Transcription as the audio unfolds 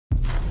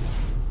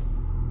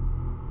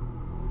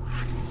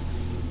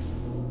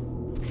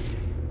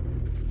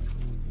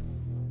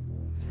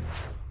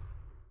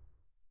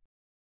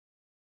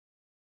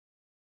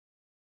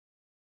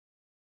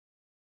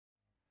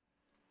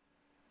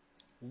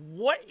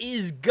What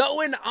is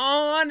going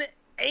on,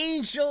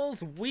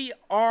 Angels? We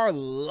are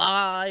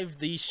live.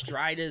 The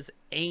Stridah's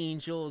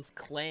Angels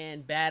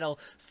clan battle.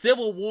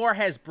 Civil war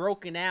has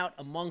broken out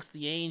amongst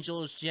the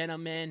Angels,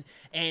 gentlemen.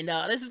 And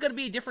this is going to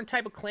be a different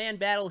type of clan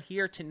battle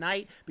here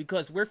tonight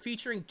because we're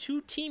featuring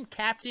two team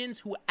captains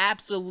who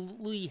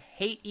absolutely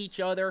hate each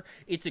other.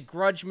 It's a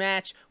grudge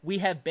match. We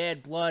have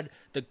bad blood.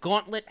 The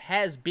gauntlet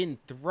has been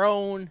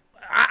thrown.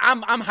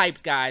 I'm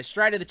hyped, guys.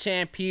 Stridah the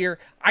champ here.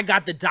 I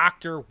got the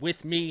doctor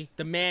with me,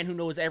 the man who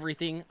knows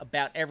everything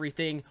about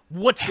everything.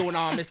 What's going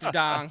on, Mr.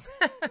 Dong?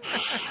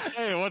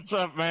 Hey, what's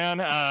up, man?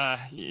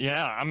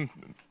 Yeah,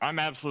 I'm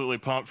absolutely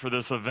pumped for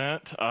this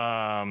event.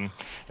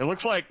 It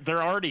looks like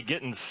they're already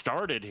getting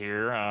started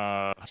here.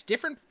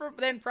 Different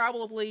than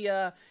probably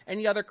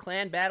any other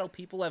clan battle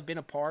people have been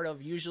a part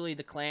of. Usually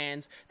the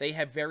clans, they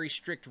have very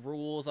strict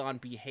rules on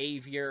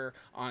behavior,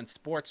 on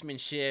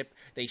sportsmanship.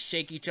 They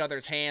shake each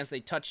other's hands.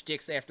 They touch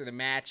dicks after the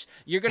match.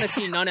 You're going to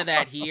see none of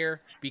that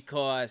here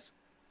because,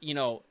 you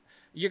know,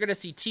 you're going to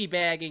see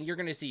teabagging, you're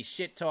going to see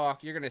shit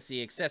talk, you're going to see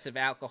excessive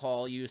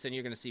alcohol use, and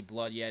you're going to see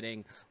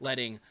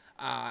letting.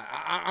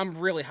 I'm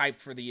really hyped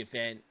for the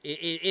event.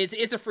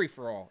 It's a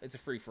free-for-all. It's a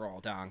free-for-all,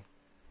 Dong.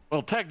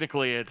 Well,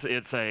 technically, it's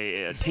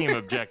a team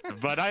objective,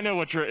 but I know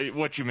what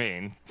you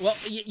mean. Well,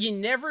 you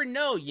never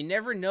know. You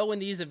never know in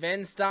these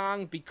events,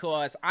 Dong,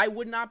 because I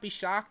would not be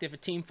shocked if a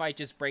team fight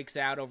just breaks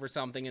out over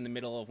something in the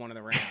middle of one of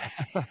the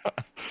rounds.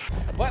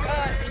 But,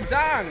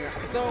 Dong,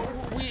 so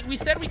we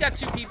said we got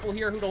two people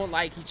here who don't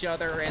like each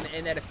other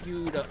and that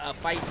a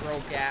fight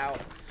broke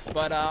out.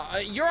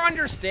 But your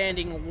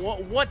understanding,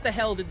 what the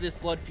hell did this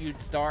blood feud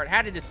start?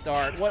 How did it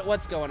start?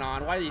 What's going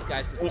on? Why do these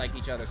guys dislike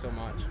each other so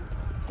much?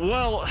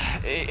 Well,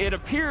 it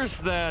appears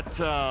that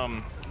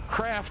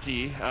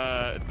Crafty,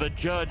 the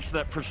judge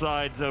that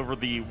presides over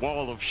the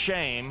Wall of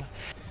Shame,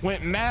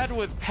 went mad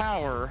with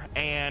power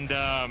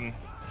and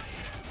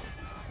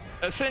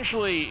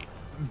essentially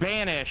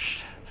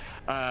banished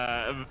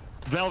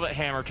Velvet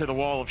Hammer to the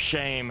Wall of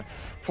Shame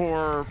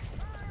for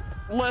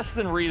less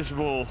than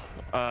reasonable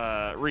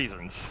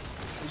reasons.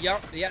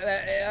 Yep, yeah,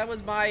 that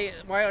was my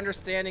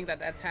understanding.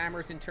 That's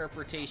Hammer's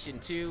interpretation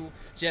too.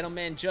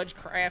 Gentlemen, Judge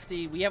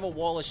Crafty, we have a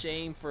wall of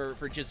shame for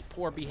just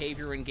poor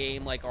behavior in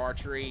game like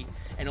archery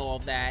and all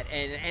of that.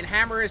 And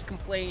Hammer has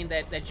complained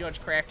that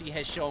Judge Crafty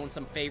has shown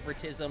some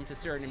favoritism to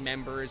certain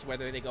members,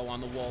 whether they go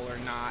on the wall or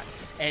not.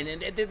 And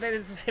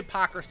there's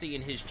hypocrisy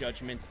in his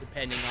judgments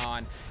depending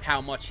on how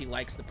much he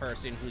likes the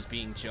person who's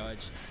being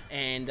judged.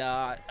 And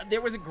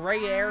there was a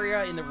gray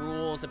area in the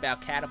rules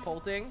about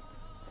catapulting.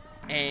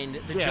 And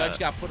the judge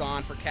got put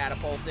on for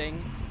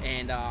catapulting,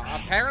 and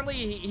apparently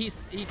he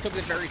took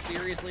it very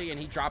seriously, and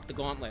he dropped the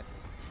gauntlet.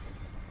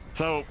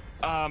 So,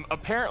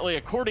 apparently,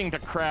 according to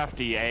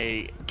Crafty,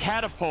 a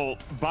catapult,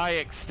 by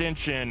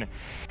extension,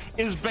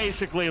 is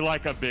basically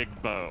like a big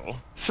bow.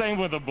 Same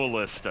with a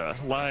ballista.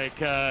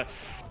 Like,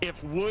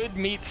 if wood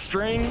meets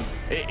string,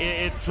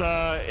 it's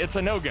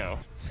a no-go.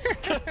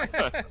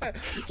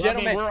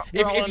 Gentlemen, we're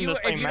if you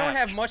match. don't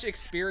have much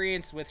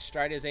experience with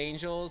Stridah's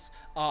Angels,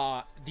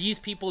 these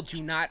people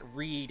do not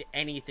read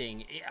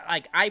anything.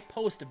 Like, I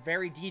post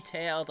very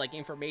detailed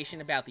information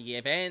about the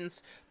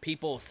events.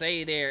 People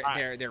say they're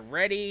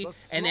ready,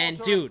 and then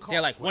dude,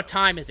 they're like, "What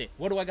time is it?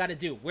 What do I got to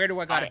do? Where do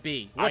I got to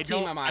be? What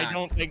team am I on?" I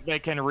don't think they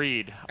can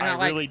read.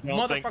 And I really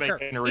don't think they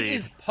can read. It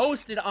is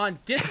posted on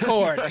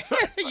Discord.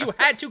 You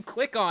had to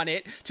click on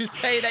it to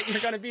say that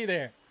you're gonna be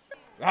there.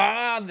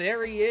 Ah,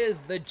 there he is,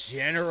 the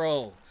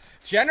General.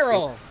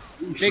 General,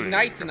 big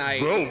night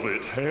tonight.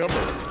 Velvet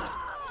Hammer.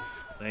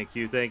 Thank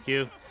you, thank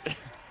you.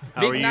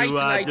 How Big are night you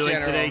tonight, doing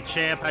General. today,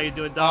 champ? How you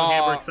doing, Dong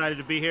Hammer? Excited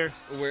to be here?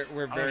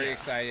 We're very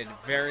excited,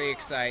 very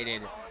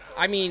excited.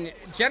 I mean,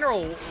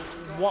 General,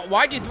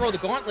 why'd you throw the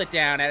gauntlet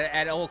down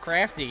at old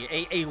Crafty,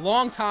 a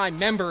longtime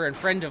member and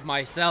friend of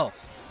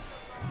myself?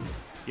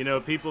 You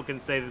know, people can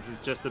say this is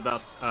just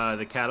about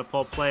the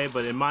catapult play,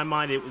 but in my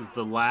mind, it was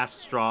the last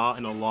straw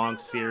in a long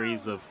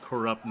series of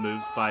corrupt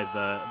moves by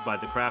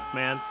the craft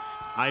man.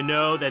 I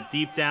know that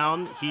deep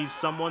down, he's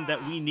someone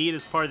that we need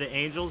as part of the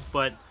Angels,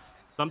 but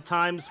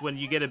sometimes when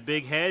you get a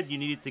big head, you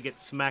need it to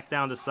get smacked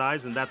down to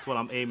size, and that's what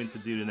I'm aiming to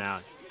do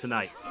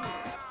tonight.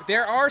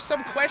 There are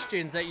some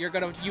questions that you're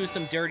going to use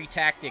some dirty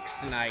tactics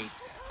tonight.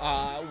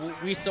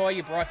 We saw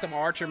you brought some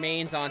Archer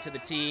mains onto the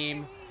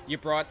team. You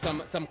brought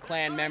some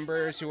clan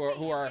members who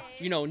are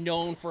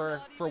known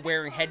for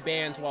wearing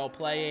headbands while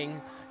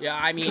playing. Yeah,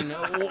 I mean,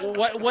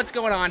 what's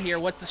going on here?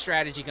 What's the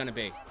strategy going to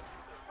be?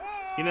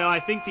 You know, I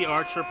think the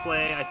Archer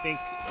play, I think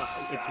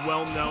it's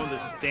well known the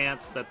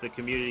stance that the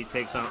community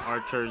takes on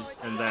Archers,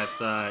 and that,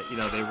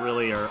 they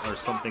really are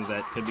something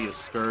that can be a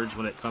scourge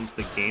when it comes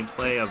to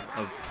gameplay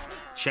of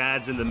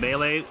Chads in the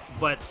melee,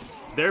 but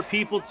they're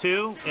people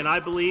too, and I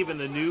believe in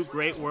the new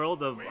great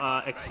world of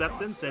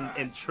acceptance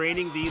and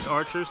training these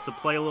Archers to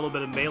play a little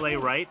bit of melee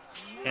right.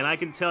 And I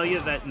can tell you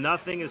that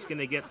nothing is going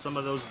to get some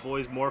of those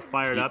boys more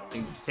fired up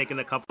than taking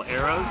a couple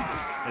arrows.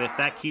 And if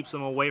that keeps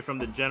them away from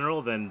the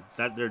General, then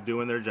that they're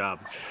doing their job.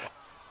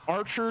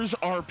 Archers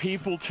are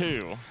people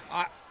too.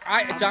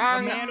 I'm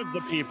a man of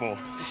the people.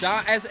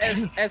 Dong,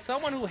 as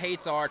someone who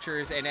hates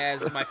archers, and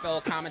as my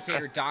fellow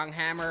commentator Dong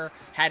Hammer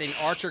had an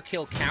archer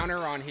kill counter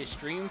on his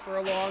stream for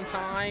a long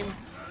time,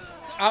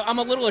 I'm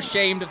a little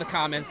ashamed of the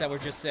comments that were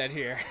just said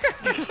here.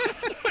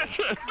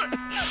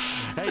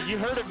 Hey, you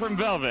heard it from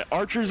Velvet.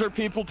 Archers are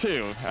people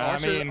too.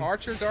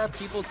 Archers are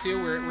people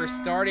too. We're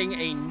starting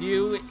a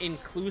new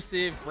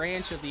inclusive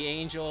branch of the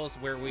Angels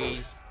where we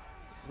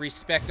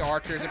respect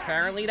archers.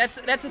 Apparently, that's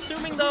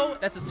assuming though.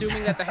 That's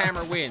assuming that the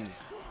Hammer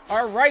wins.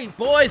 All right,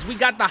 boys, we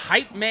got the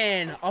hype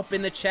man up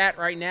in the chat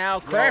right now.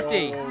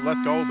 Crafty. Yo,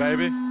 let's go,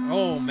 baby.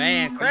 Oh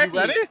man, Crafty.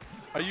 Are you ready?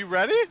 Are you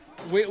ready?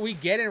 We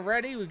getting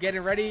ready. We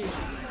getting ready.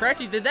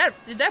 Crafty, did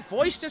that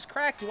voice just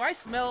crack? Do I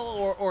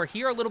smell or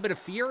hear a little bit of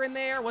fear in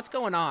there? What's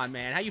going on,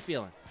 man? How you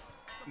feeling?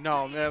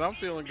 No, man, I'm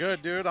feeling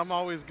good, dude. I'm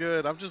always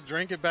good. I'm just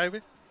drinking, baby.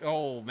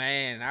 Oh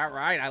man, all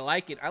right. I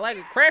like it. I like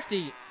it.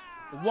 Crafty,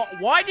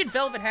 why did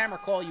Velvet Hammer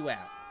call you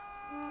out?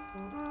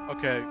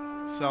 Okay,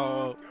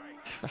 so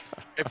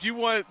if you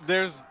want,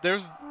 there's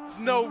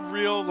no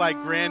real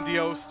like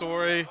grandiose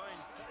story.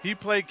 He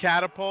played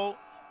Catapult,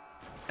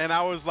 and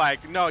I was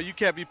like, no, you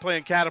can't be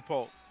playing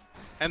Catapult.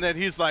 And then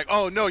he's like,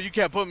 oh no, you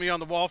can't put me on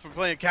the wall for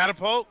playing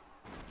Catapult.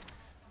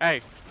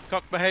 Hey,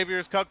 cuck behavior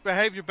is cuck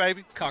behavior,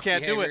 baby. Cuck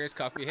Can't do behavior it. is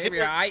cuck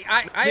behavior.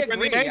 I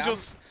agree. The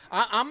Angels.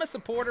 I'm a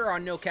supporter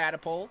on no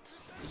Catapult.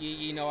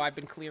 You know, I've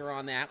been clear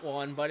on that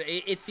one, but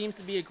it seems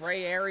to be a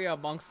gray area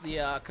amongst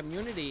the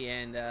community,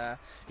 and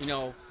you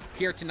know,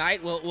 here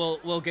tonight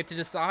we'll get to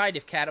decide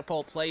if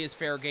Catapult play is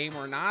fair game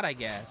or not, I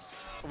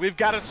guess. We've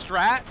got a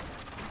strat.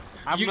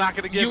 I'm not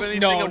going to give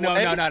anything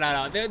away.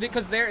 No.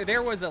 Because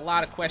there was a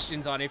lot of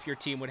questions on if your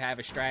team would have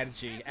a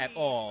strategy at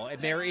all, and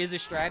there is a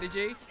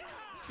strategy.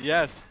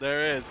 Yes,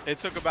 there is.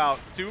 It took about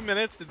 2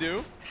 minutes to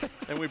do,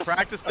 and we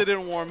practiced it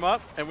in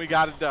warm-up, and we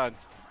got it done.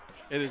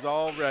 It is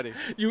all ready.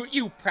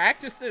 You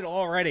practiced it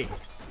already.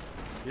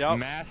 Yep.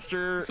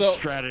 Master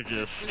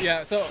strategist.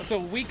 Yeah, so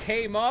we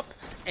came up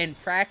and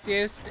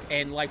practiced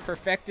and like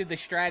perfected the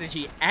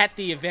strategy at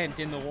the event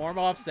in the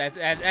warm-ups. That's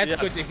yes.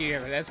 Good to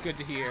hear. That's good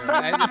to hear.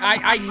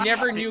 I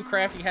never knew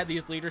Crafty had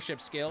these leadership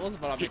skills,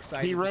 but I'm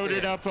excited. He wrote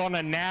it up on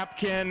a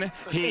napkin.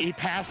 He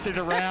passed it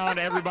around.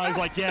 Everybody's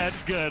like, yeah,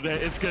 it's good.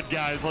 It's good,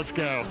 guys. Let's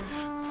go.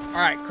 All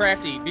right,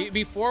 Crafty,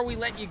 before we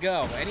let you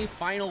go, any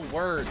final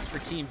words for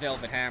Team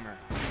Velvet Hammer?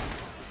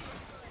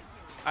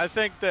 I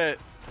think that,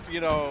 you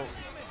know,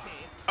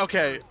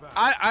 okay,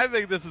 I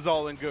think this is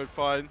all in good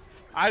fun.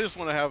 I just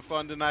want to have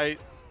fun tonight.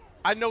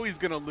 I know he's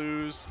going to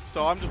lose,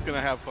 so I'm just going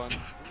to have fun.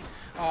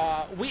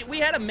 We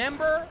had a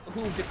member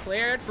who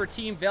declared for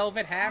Team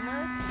Velvet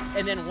Hammer,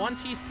 and then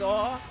once he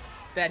saw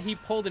that he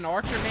pulled an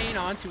Archer main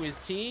onto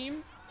his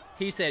team,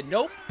 he said,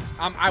 nope,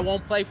 I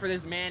won't play for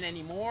this man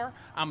anymore.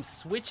 I'm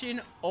switching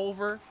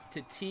over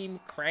to Team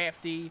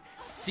Crafty.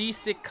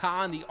 Seasick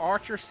Khan, the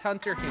Archer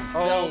Hunter himself.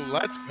 Oh,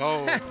 let's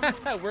go.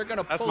 We're going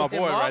to pull him up. That's my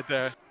boy right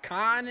there.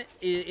 Khan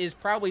is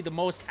probably the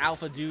most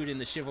alpha dude in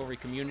the Chivalry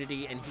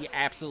community, and he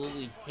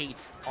absolutely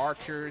hates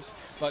archers.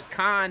 But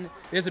Khan,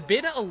 there's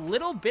a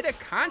little bit of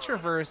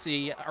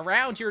controversy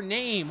around your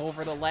name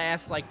over the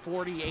last, like,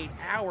 48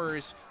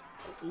 hours.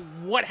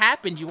 What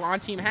happened? You were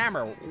on Team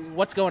Hammer.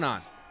 What's going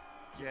on?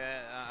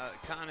 Yeah,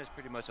 Khan is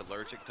pretty much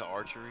allergic to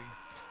archery,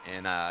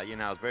 and you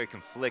know, I was very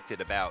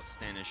conflicted about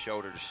standing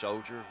shoulder to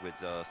shoulder with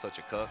such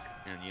a cuck,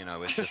 and you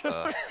know, it's just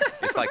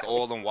it's like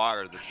oil and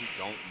water. The two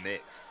don't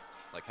mix.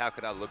 Like, how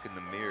could I look in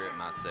the mirror at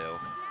myself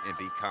and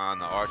be Khan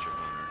the archer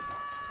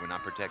hunter when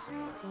I'm protecting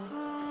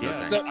one?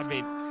 Yeah, so, I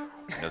mean,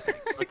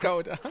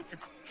 go down.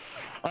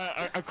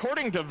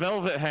 According to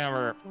Velvet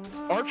Hammer,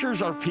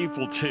 archers are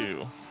people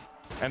too,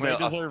 and they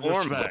deserve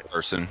respect.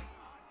 Person.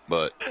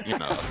 But, you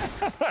know,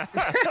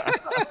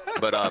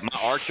 but my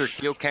archer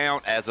kill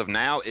count as of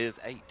now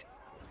is 8.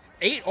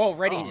 8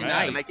 already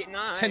tonight. To make it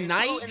 9.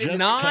 Tonight?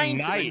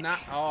 9?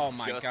 Oh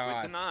my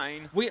God. Just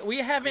 9. We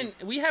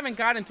haven't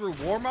gotten through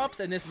warm-ups,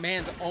 and this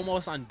man's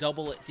almost on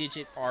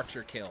double-digit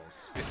archer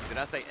kills. Did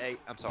I say 8?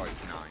 I'm sorry,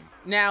 it's 9.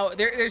 Now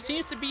there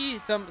seems to be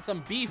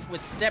some beef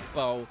with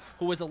Stepbo,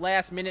 who was a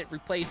last-minute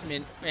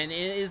replacement, and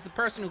is the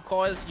person who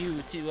caused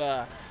you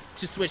to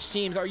switch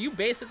teams. Are you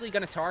basically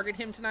going to target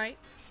him tonight?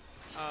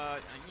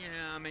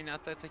 Yeah, I mean, I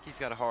think he's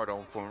got a hard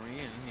on for me,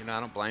 and, you know, I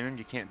don't blame him.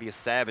 You can't be a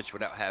savage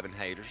without having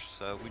haters,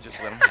 so we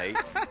just let them hate,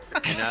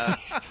 and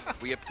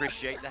we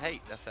appreciate the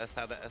hate. That's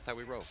how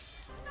we roll.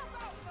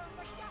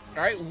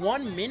 All right,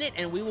 1 minute,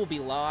 and we will be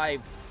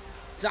live.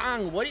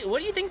 Dong, what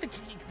do you think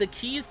the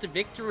keys to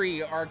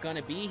victory are going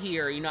to be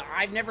here? You know,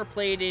 I've never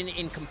played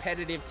in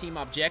competitive team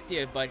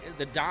objective, but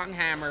the Dong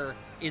Hammer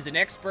is an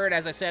expert,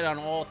 as I said, on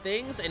all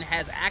things, and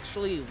has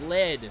actually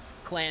led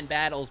clan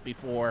battles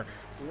before.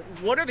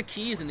 What are the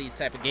keys in these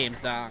type of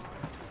games, Dong?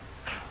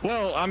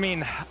 Well, I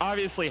mean,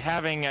 obviously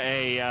having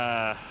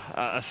a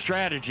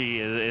strategy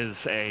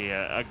is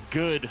a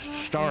good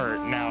start.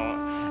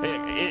 Now,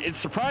 it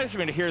surprised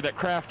me to hear that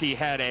Crafty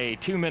had a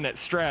 2-minute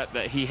strat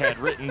that he had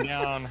written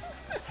down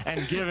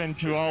and given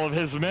to all of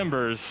his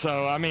members.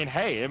 So, I mean,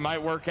 hey, it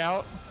might work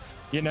out.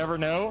 You never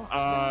know.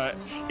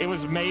 It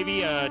was maybe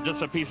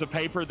just a piece of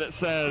paper that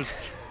says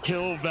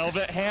kill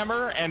Velvet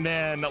Hammer, and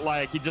then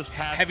like he just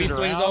passed Heavy it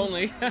swings around.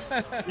 only.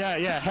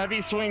 Yeah,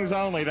 heavy swings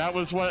only. That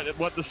was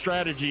what the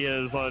strategy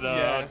is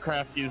on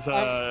Crafty's.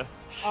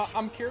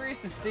 I'm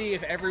curious to see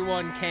if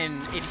everyone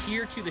can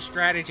adhere to the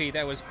strategy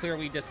that was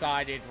clearly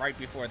decided right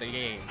before the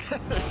game.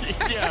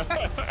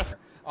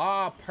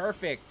 Yeah.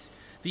 Perfect.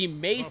 The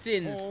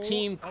Masons,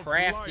 Team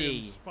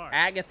Crafty.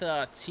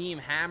 Agatha, Team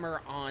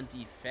Hammer on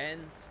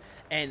defense.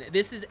 And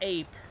this is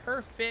a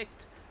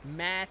perfect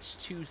match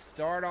to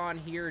start on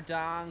here,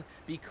 Dong,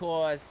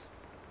 because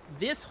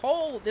this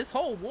whole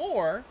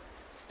war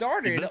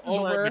started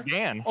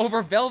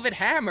over Velvet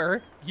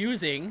Hammer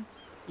using,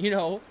 you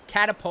know,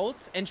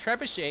 catapults and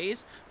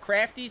trebuchets.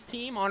 Crafty's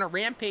team on a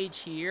rampage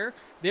here.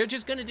 They're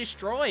just going to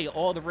destroy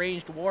all the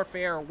ranged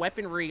warfare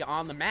weaponry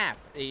on the map.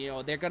 You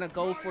know, they're going to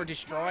go for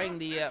destroying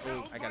the...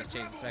 oh, I got to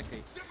change the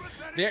spectate.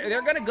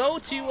 They're going to go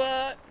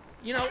to,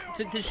 you know,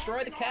 to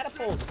destroy the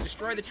catapults,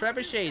 destroy the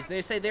trebuchets.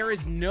 They say there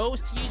is no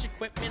siege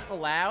equipment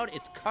allowed.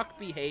 It's cuck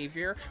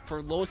behavior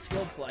for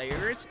low-skill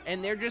players,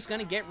 and they're just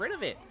going to get rid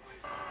of it.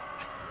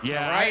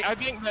 Yeah, right? I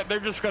think that they're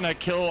just going to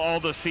kill all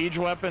the siege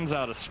weapons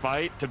out of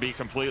spite, to be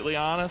completely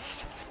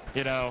honest.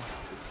 You know,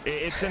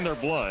 it's in their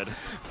blood.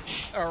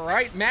 All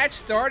right, match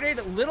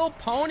started. Little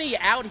Pony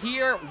out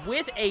here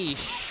with a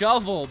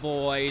shovel,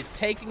 boys.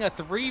 Taking a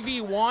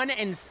 3v1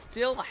 and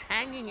still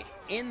hanging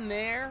in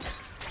there.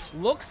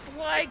 Looks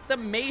like the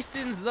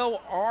Masons, though,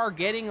 are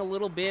getting a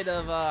little bit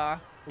of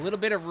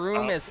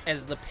room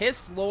as the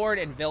Piss Lord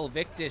and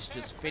Velvictus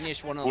just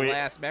finish one of the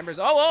last members.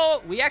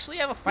 Oh, we actually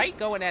have a fight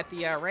going at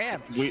the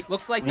ramp.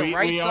 Looks like the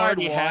right side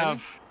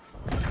won.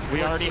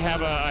 We already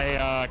have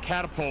a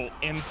catapult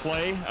in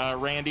play,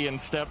 Randy and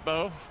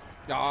Stepbo.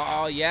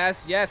 Oh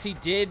yes, he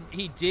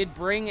did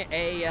bring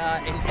an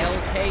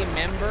LK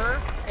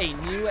member, a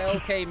new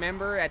LK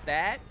member at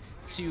that,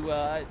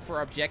 to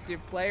for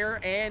objective player.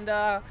 And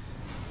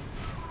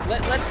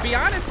let's be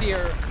honest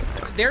here,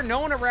 they're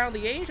known around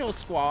the Angel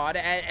Squad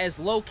as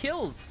low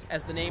kills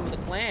as the name of the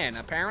clan.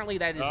 Apparently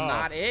that is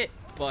not it,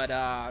 but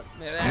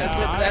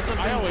that's what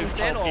people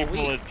said all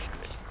week.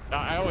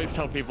 I always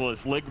tell people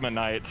it's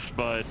Ligmanites,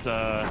 but,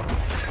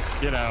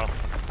 you know,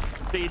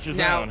 to each his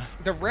own. Now,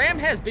 the Ram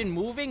has been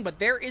moving, but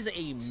there is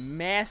a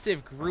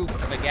massive group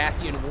of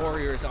Agathian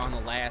warriors on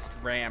the last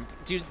ramp.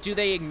 Do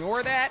they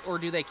ignore that, or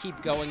do they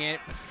keep going in?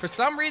 For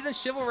some reason,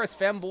 Chivalrous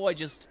Femboy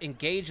just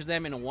engaged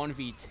them in a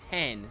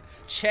 1v10.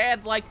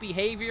 Chad-like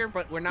behavior,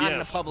 but we're not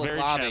in a public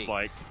lobby.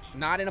 Chad-like.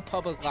 Not in a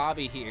public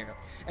lobby here.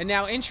 And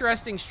now,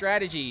 interesting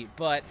strategy,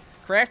 but...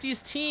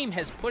 Crafty's team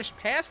has pushed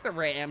past the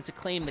Ram to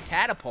claim the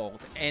catapult,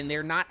 and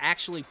they're not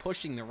actually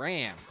pushing the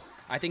Ram.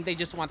 I think they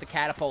just want the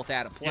catapult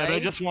out of play. Yeah, they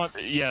just want,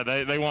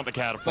 they want the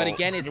catapult. But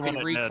again, it's been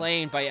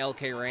reclaimed by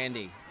LK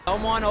Randy.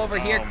 Someone over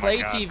here,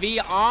 Clay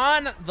TV,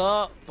 on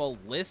the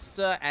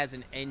Ballista as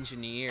an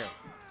engineer.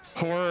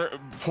 Poor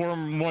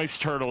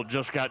Moist Turtle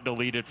just got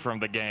deleted from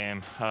the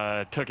game.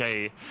 Took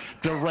a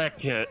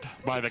direct hit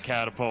by the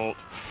catapult.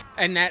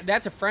 And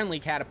that's a friendly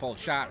catapult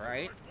shot,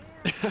 right?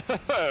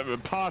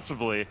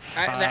 Possibly.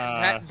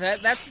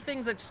 That's the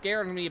things that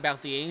scared me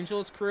about the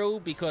Angels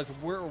crew, because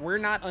we're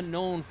not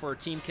unknown for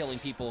team killing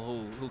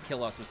people who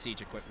kill us with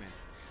siege equipment.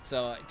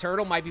 So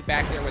Turtle might be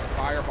back there with a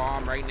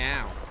firebomb right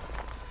now.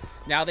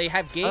 Now they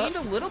have gained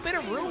a little bit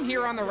of room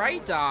here on the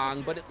right,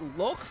 Dong, but it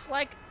looks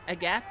like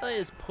Agatha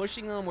is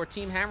pushing them, or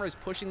Team Hammer is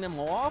pushing them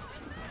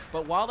off.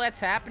 But while that's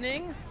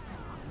happening,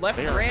 left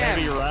ram.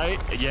 Heavy right,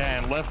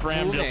 yeah, and left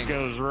ram just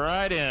goes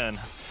right in.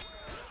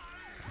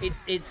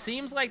 It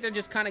seems like they're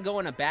just kind of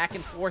going a back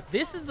and forth.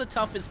 This is the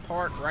toughest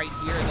part right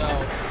here,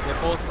 though,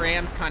 where both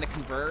rams kind of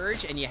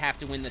converge, and you have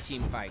to win the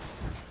team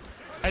fights.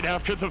 And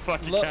after the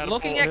fucking catapult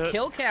looking at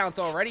kill counts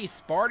already,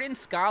 Spartan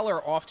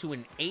Scholar off to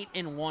an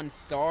 8-1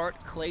 start.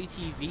 Clay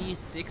TV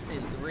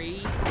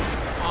 6-3.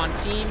 On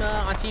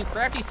Team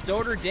Crafty,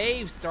 Soder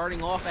Dave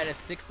starting off at a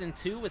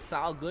 6-2 with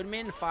Sal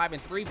Goodman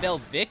 5-3.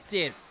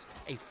 Velvictus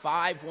a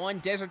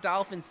 5-1. Desert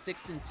Dolphin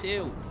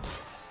 6-2.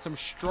 Some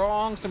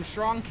strong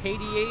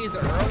KDAs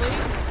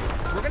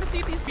early. We're gonna see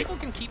if these people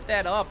can keep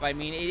that up. I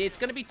mean, it's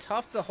gonna be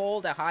tough to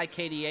hold a high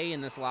KDA in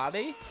this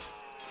lobby.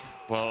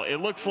 Well, it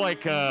looks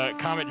like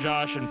Comet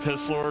Josh and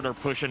Piss Lord are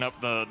pushing up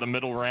the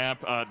middle ramp.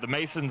 The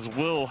Masons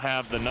will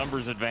have the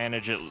numbers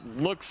advantage, it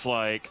looks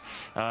like,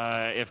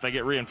 if they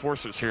get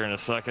reinforcements here in a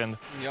second.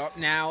 Yep.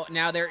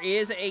 Now there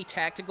is a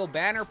tactical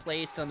banner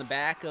placed on the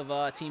back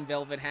of Team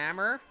Velvet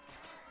Hammer.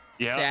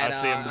 Yeah, that,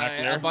 I see him back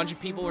there. A bunch of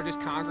people were just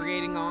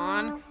congregating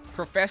on.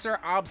 Professor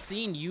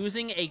Obscene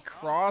using a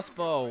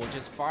crossbow,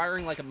 just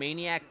firing like a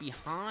maniac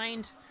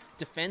behind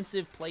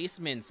defensive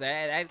placements.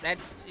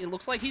 It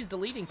looks like he's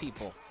deleting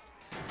people.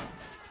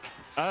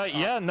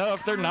 Yeah, no,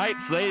 if they're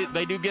knights,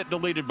 they do get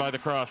deleted by the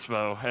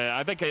crossbow.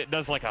 I think it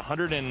does like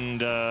 100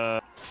 and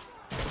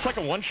it's like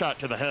a one-shot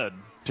to the head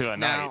to a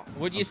knight. Now,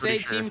 would you say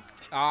Team...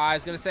 I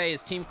was going to say,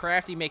 is Team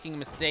Crafty making a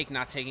mistake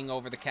not taking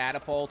over the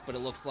catapult? But it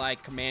looks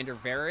like Commander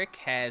Varick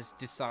has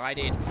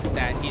decided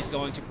that he's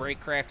going to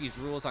break Crafty's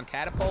rules on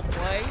catapult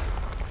play.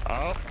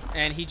 Oh.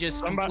 And he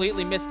just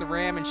completely missed the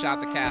ram and shot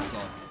the castle.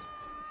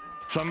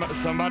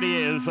 Somebody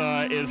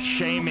is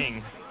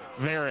shaming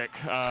Varric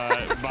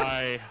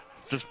by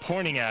just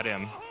pointing at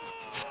him.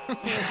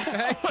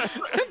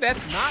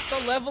 That's not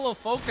the level of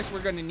focus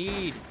we're going to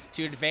need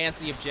to advance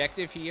the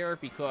objective here,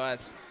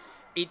 because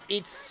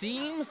it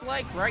seems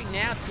like right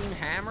now Team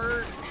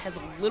Hammer has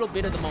a little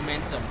bit of the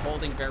momentum,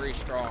 holding very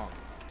strong.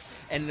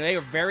 And they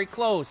are very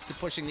close to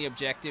pushing the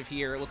objective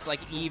here. It looks like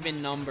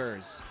even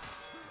numbers.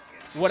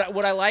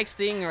 What I like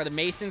seeing are the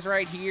Masons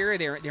right here.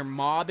 They're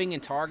mobbing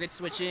and target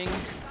switching,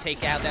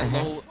 take out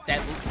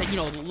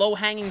that low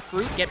hanging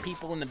fruit, get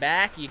people in the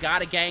back. You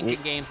got to gank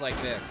in games like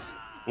this.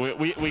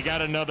 We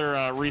got another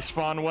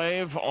respawn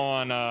wave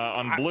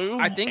on blue.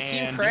 I think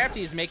Team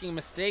Crafty is making a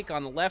mistake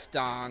on the left,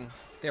 Dong.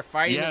 They're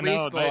fighting the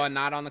respawn,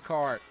 not on the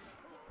cart.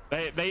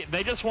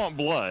 They just want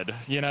blood,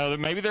 you know.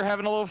 Maybe they're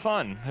having a little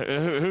fun.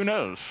 Who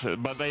knows?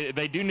 But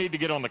they do need to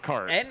get on the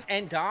cart.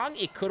 And Dong,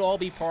 it could all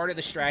be part of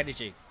the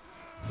strategy.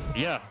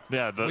 Yeah.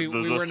 We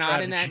were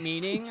not in that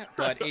meeting,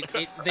 but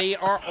they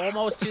are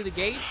almost to the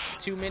gates.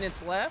 2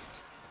 minutes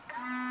left.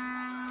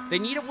 They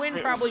need to win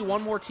probably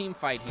one more team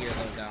fight here,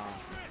 though, Dom.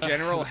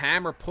 General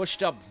Hammer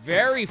pushed up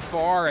very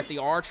far at the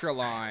Archer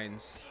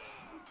lines.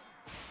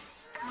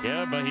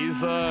 Yeah, but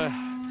he's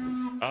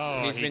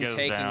been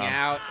taken down.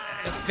 out.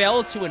 It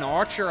fell to an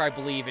Archer, I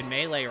believe, in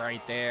melee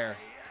right there.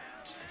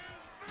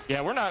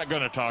 Yeah, we're not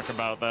going to talk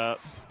about that.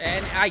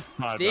 And I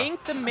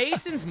think the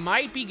Masons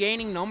might be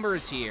gaining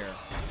numbers here.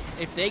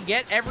 If they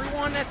get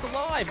everyone that's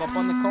alive up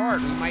on the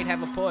cart, we might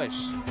have a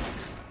push.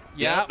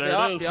 Yep,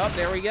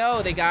 there we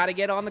go. They got to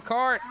get on the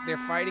cart. They're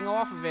fighting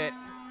off of it.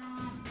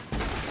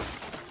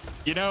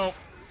 You know,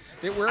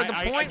 we're at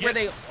the point where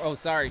they... Oh,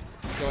 sorry.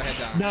 Go ahead,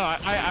 Dom. No,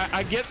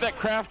 I get that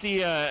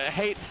Crafty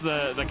hates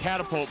the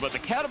catapult, but the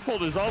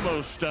catapult is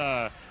almost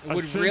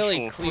would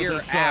really clear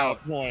this,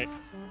 out. Point.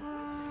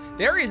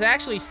 There is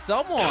actually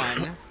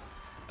someone...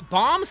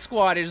 Bomb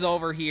Squad is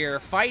over here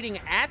fighting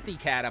at the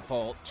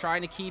catapult,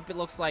 trying to keep, it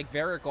looks like,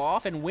 Varric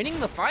off and winning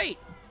the fight.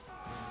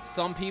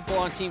 Some people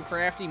on Team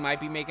Crafty might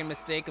be making a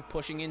mistake of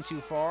pushing in too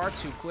far,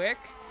 too quick.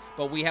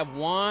 But we have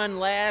one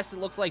last, it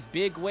looks like,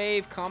 big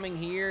wave coming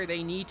here.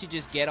 They need to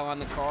just get on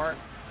the cart.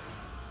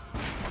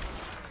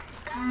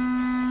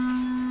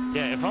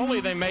 Yeah, if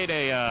only they made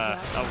a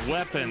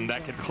weapon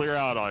that could clear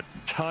out a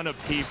ton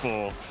of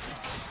people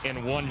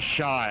in one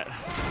shot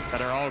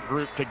that are all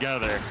grouped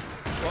together.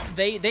 Well,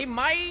 they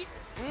might.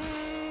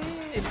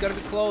 It's going to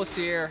be close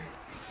here.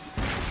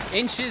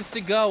 Inches to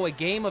go. A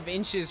game of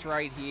inches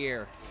right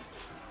here.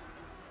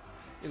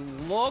 It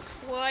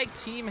looks like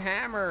Team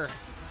Hammer.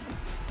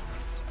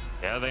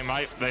 Yeah, they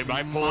might pull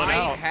it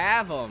out. Might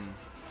have them.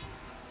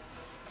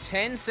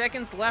 10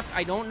 seconds left.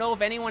 I don't know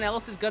if anyone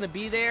else is going to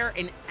be there.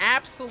 An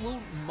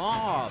absolute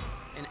mob.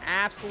 An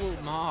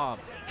absolute mob.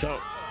 So,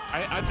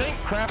 I think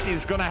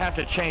Crafty's going to have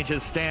to change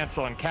his stance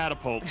on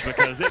catapults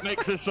because it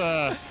makes this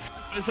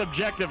this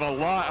objective a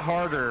lot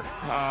harder.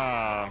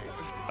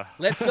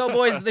 Let's go,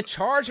 boys. The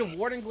Charge of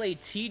Wardenglade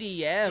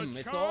TDM.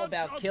 It's all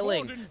about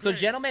killing. So,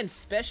 gentlemen,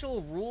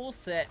 special rule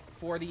set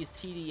for these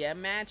TDM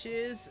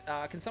matches.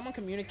 Can someone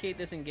communicate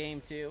this in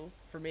game 2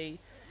 for me?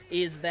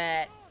 Is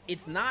that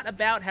it's not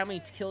about how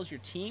many kills your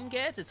team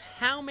gets. It's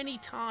how many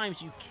times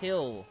you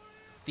kill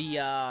the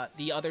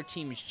other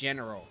team's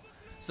general.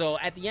 So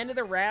at the end of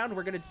the round,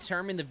 we're going to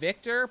determine the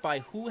victor by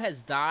who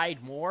has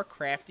died more,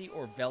 Crafty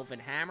or Velvet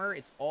Hammer.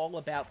 It's all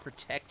about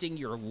protecting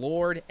your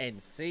Lord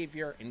and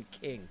Savior and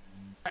King.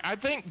 I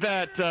think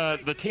that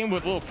the team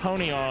with Little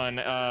Pony on,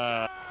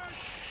 they're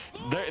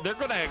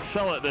going to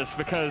excel at this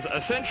because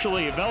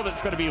essentially Velvet's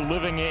going to be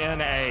living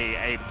in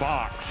a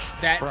box.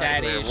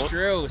 That is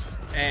true.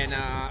 And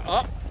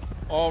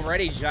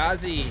already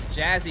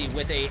Jazzy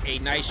with a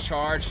nice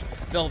charge.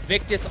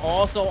 Velvictus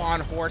also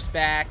on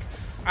horseback.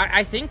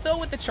 I think, though,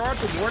 with the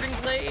Charge of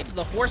Wardenglade,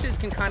 the horses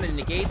can kind of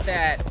negate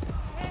that.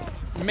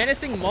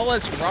 Menacing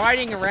Mullah's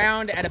riding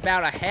around at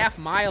about a half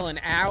mile an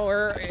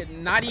hour,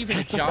 not even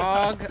a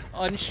jog.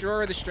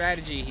 Unsure of the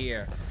strategy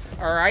here.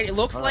 All right, it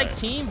looks like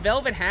Team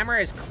Velvet Hammer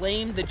has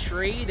claimed the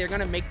tree. They're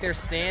going to make their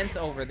stance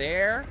over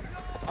there.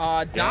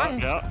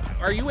 Don,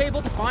 are you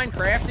able to find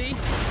Crafty?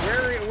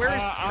 Where is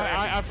Crafty?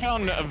 I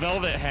found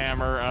Velvet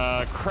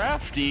Hammer.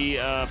 Crafty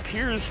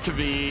appears to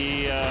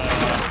be...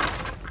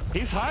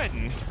 he's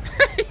hiding.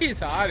 He's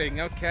hiding,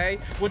 okay.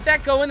 Would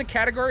that go in the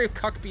category of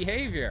cuck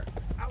behavior?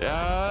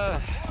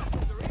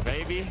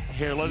 Maybe.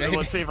 Here,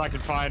 let's see if I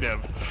can find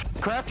him.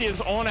 Crafty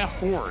is on a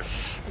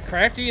horse.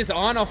 Crafty is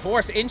on a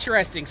horse.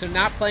 Interesting. So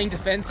not playing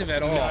defensive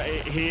at all. No,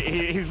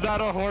 he's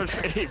not a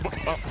horse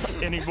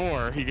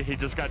anymore. He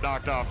just got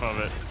knocked off of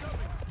it.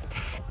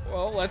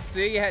 Well, let's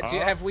see.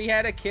 Have we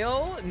had a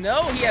kill?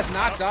 No, he has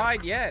not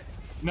died yet.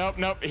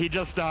 Nope. He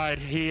just died.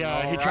 He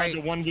tried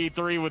to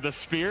 1v3 with a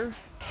spear.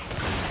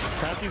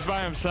 Crafty's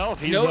by himself.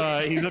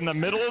 He's in the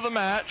middle of the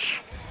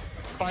match,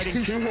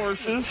 fighting two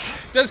horses.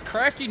 Does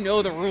Crafty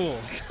know the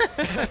rules?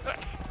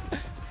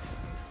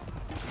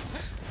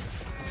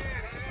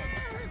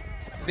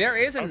 There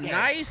is a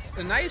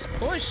nice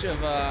push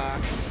of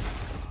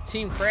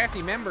Team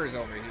Crafty members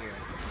over here.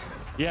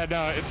 Yeah,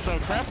 no, so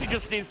Crafty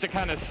just needs to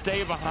kind of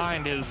stay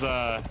behind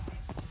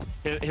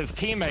his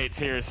teammates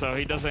here so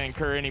he doesn't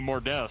incur any more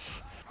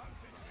deaths.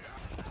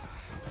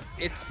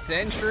 It's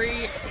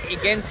Sentry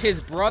against his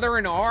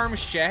brother-in-arms,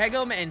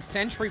 Shag'em, and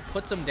Sentry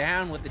puts him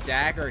down with the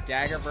dagger.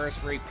 Dagger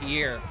versus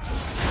Rapier.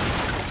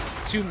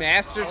 Two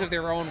masters of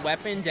their own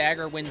weapon.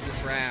 Dagger wins this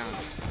round.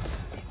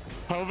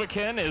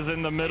 Povakin is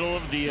in the middle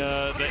of the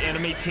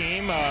enemy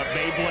team,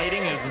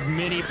 Beyblading as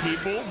many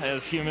people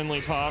as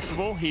humanly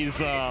possible.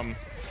 He's, I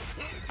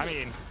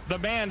mean, the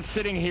man's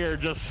sitting here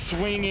just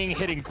swinging,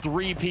 hitting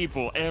 3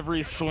 people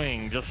every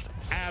swing, just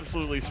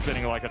absolutely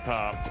spinning like a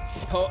top.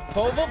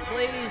 Pova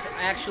plays,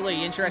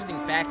 actually, interesting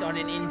fact, on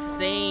an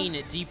insane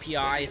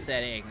DPI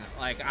setting.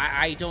 Like,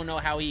 I don't know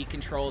how he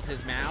controls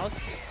his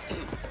mouse.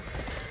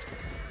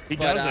 He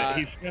doesn't.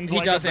 He spins he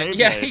like doesn't. a Beyblade.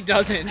 Yeah, he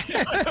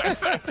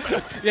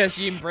doesn't. Yeah,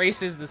 she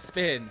embraces the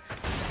spin.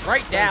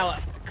 Right now,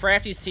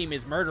 Crafty's team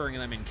is murdering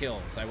them in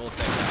kills, I will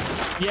say that.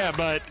 Yeah,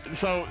 but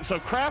so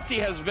Crafty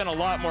has been a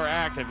lot more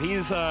active.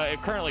 He's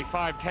currently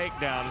 5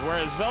 takedowns,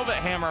 whereas Velvet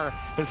Hammer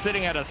is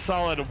sitting at a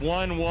solid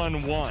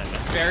 1-1-1.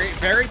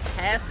 Very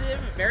passive,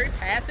 very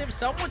passive.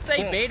 Some would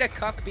say beta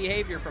cuck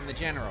behavior from the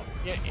general.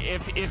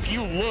 If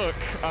you look,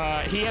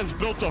 he has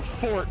built a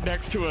fort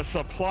next to a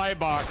supply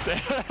box,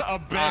 a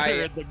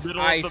banner in the middle of the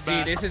map. I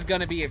see. This is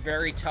going to be a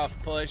very tough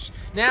push.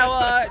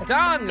 Now,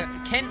 Dong,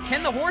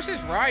 can the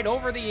horses ride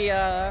over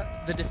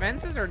the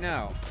defenses or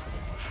no?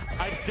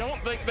 I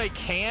don't think they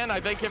can. I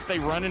think if they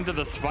run into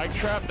the spike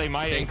trap, they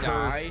might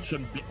incur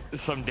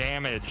some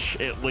damage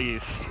at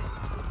least.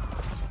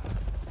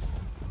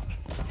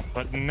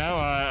 But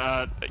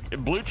no,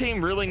 blue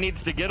team really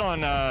needs to get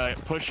on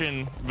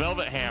pushing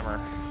Velvet Hammer.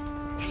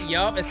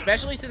 Yup,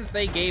 especially since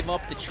they gave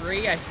up the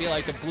tree. I feel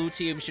like the blue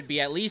team should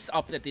be at least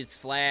up at these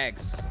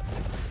flags.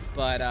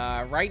 But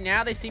right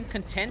now they seem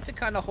content to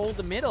kind of hold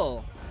the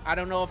middle. I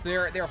don't know if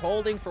they're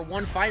holding for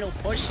one final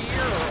push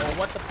here or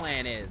what the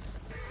plan is.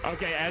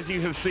 Okay, as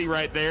you can see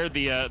right there,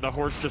 the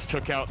horse just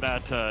took out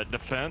that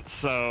defense,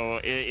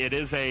 so it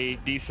is a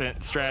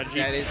decent strategy.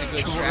 That is a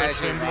good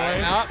strategy.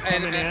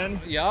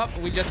 Yup,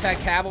 we just had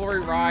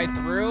cavalry ride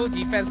through.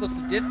 Defense looks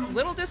a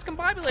little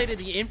discombobulated.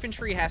 The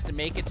infantry has to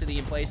make it to the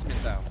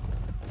emplacement, though.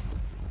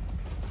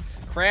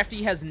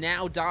 Crafty has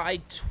now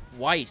died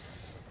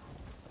twice.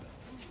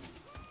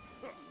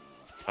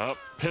 Oh,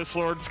 Piss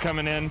Lord's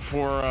coming in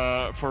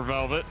for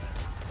Velvet,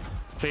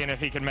 seeing if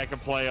he can make a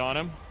play on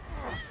him.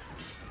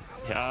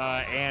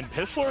 And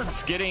Piss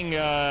Lord's getting,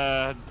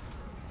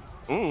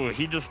 ooh,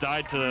 he just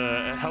died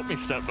to Help Me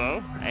Step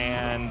Bow,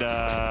 and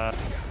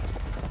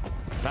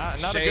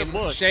not a good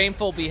look.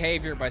 Shameful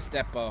behavior by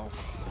Stepbo.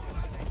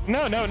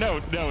 No, he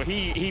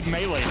meleeed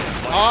him. Like,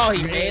 oh,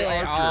 he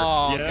meleeed.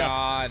 Oh, yeah.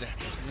 God.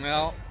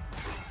 Well,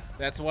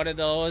 that's one of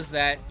those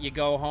that you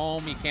go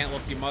home, you can't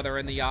look your mother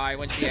in the eye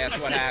when she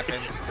asks what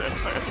happened.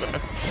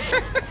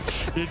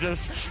 You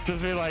just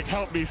be like,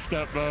 help me,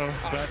 Stepbo.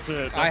 That's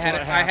it. That's I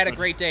had a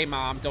great day,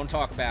 Mom. Don't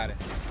talk about it.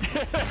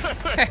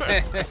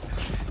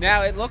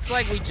 Now, it looks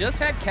like we just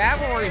had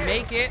cavalry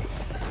make it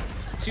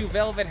to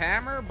Velvet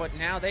Hammer, but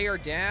now they are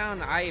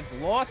down. I've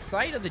lost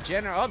sight of the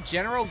general. Oh,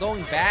 general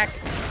going back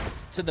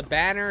to the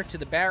banner, to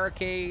the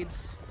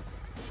barricades.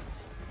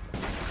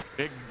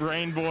 Big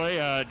brain boy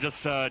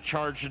just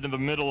charged into the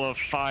middle of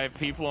 5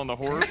 people on the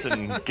horse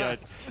and got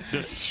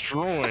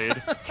destroyed.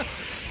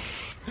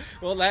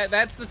 Well,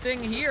 that's the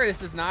thing here.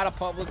 This is not a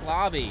public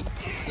lobby,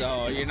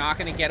 so you're not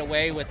going to get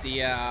away with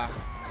the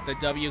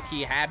W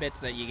key habits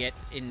that you get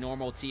in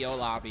normal TO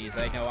lobbies.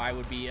 I know I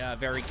would be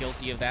very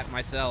guilty of that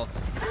myself.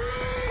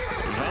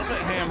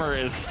 Velvet Hammer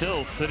is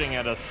still sitting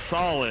at a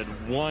solid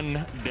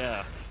 1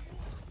 death.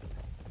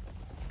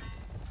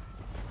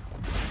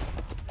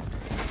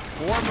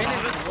 4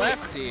 minutes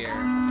left here.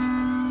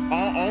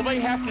 All they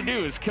have to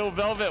do is kill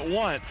Velvet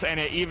once, and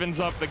it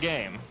evens up the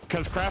game.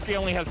 Because Crafty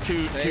only has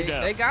two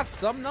deaths. They got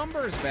some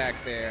numbers back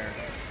there.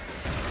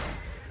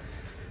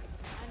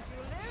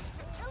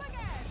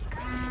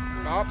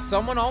 Oh,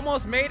 someone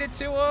almost made it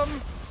to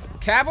him.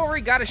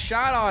 Cavalry got a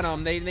shot on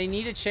him. They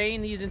need to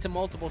chain these into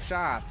multiple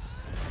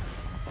shots.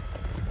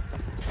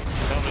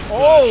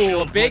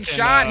 Oh, a big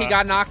shot. He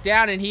got knocked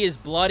down, and he is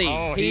bloody.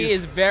 Oh, he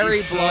is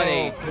very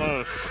bloody. So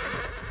close.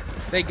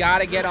 They got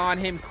to get on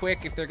him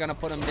quick if they're going to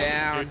put him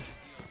down.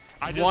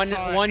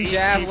 One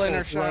javelin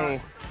or shot.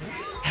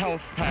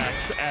 Health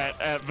packs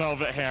at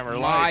Velvet Hammer.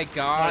 My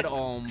God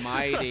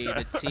almighty,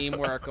 the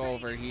teamwork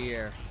over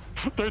here.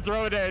 They're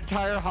throwing an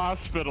entire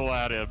hospital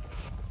at him.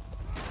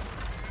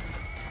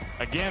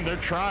 Again, they're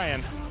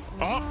trying.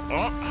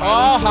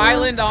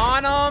 Highland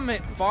on him.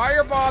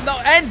 Firebomb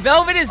though, and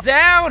Velvet is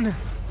down.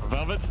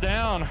 Velvet's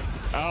down.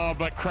 Oh,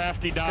 but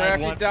Crafty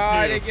died once too.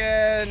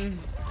 Again.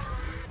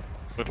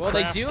 Well,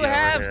 they do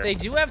Crafty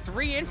have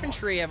 3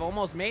 infantry have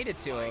almost made it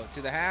to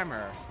the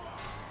hammer.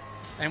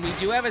 And we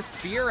do have a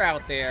spear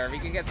out there. We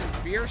can get some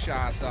spear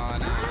shots on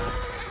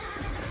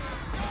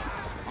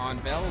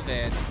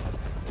Velvet.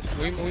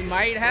 We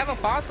might have a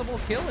possible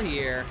kill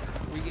here.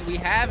 We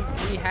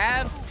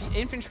have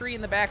infantry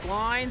in the back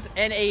lines,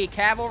 and a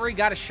cavalry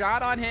got a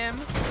shot on him.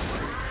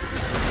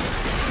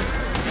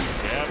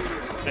 Yep.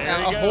 There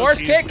he A goes. horse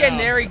He's kick, down. and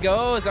there he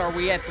goes. Are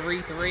we at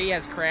 3-3?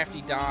 Has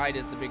Crafty died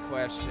is the big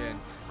question.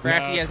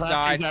 Crafty has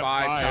died Crafty's at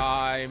 5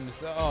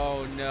 times.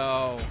 Oh,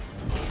 no.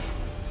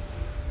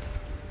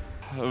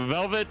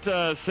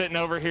 Velvet sitting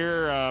over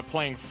here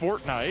playing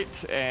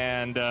Fortnite,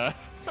 and I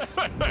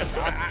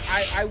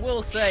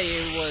will say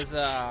it was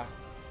a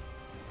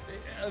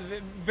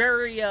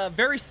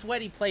very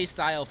sweaty play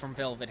style from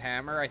Velvet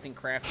Hammer. I think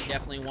Crafty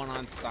definitely won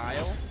on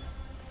style,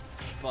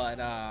 but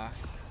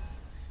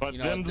you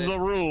know, them's the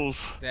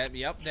rules.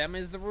 Yep, them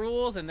is the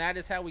rules, and that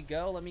is how we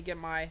go. Let me get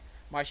my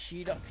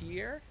sheet up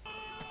here.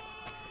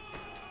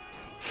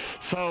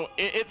 So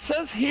it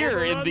says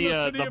here in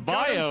the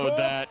bio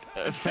that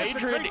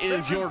Phaedron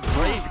is your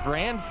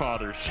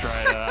great-grandfather,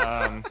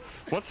 Stridah.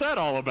 What's that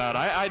all about?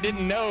 I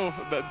didn't know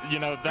that,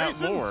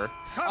 that lore.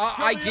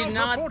 I did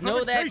not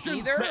know that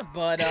either,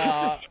 but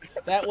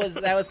that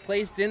was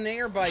placed in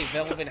there by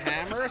Velvet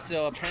Hammer.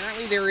 So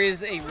apparently there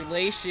is a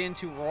relation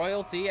to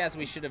royalty, as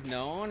we should have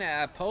known.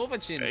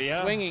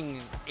 Povachin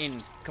swinging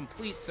in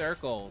complete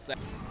circles.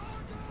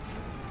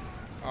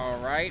 All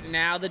right,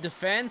 now the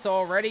defense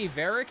already.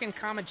 Varric and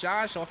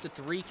Kamajosh off to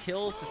 3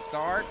 kills to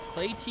start.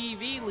 Play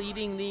TV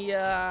leading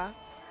the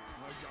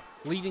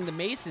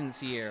Masons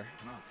here.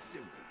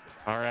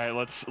 All right,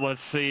 let's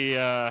see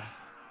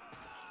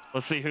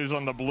who's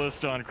on the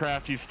ballista on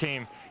Crafty's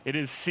team. It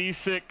is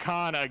Seasick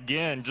Khan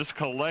again, just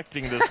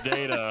collecting this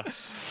data.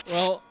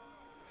 Well,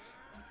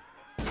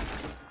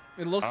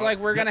 it looks like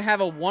we're gonna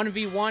have a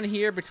 1v1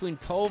 here between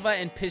Pova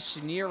and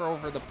Piscinier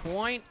over the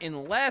point,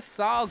 unless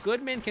Saul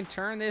Goodman can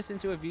turn this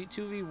into a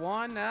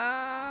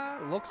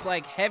 2v1. Looks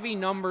like heavy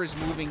numbers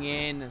moving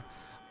in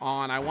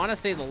on, I want to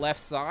say, the left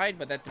side,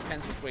 but that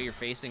depends which way you're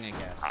facing, I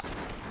guess.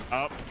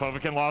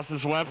 Povakin lost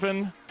his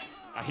weapon.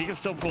 He can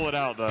still pull it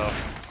out, though.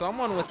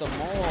 Someone with a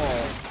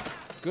mole.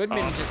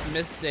 Goodman just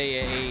missed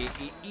a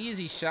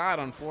easy shot,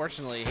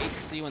 unfortunately. Hate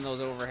to see when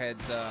those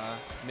overheads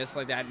miss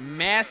like that.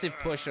 Massive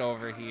push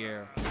over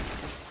here.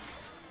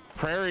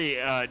 Prairie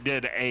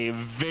did a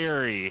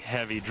very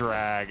heavy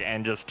drag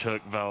and just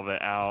took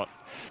Velvet out.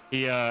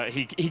 He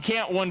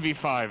can't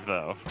 1v5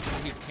 though.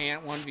 He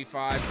can't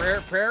 1v5.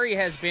 Prairie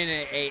has been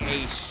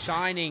a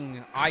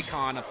shining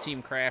icon of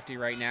Team Crafty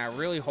right now,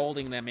 really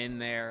holding them in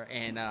there,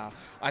 and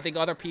I think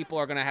other people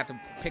are gonna have to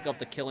pick up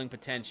the killing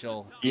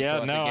potential. Yeah,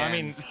 no, again, I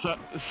mean,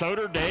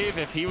 Soder Dave,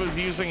 if he was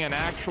using an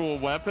actual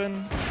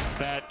weapon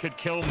that could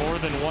kill more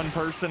than one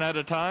person at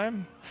a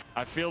time,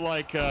 I feel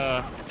like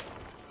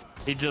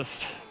he'd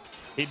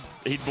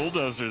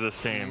bulldozer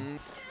this team.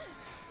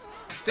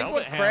 I think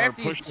what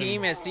Crafty's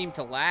team has seemed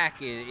to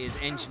lack is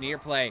engineer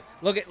play.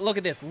 Look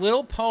at this.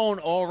 Lil Pone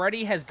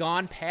already has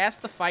gone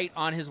past the fight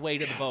on his way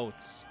to the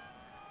boats.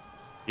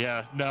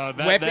 Yeah, no,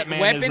 that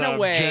man is an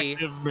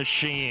objective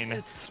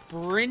machine.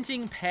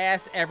 Sprinting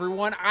past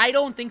everyone. I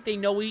don't think they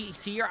know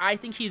he's here. I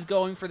think he's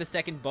going for the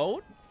second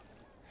boat.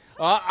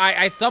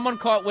 Someone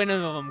caught wind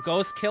of him.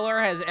 Ghost Killer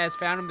has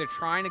found him. They're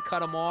trying to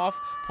cut him off.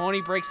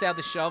 Pony breaks out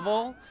the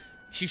shovel.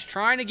 She's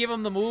trying to give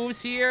him the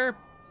moves here.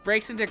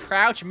 Breaks into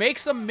crouch,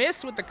 makes him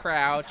miss with the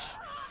crouch.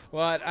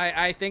 But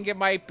I think it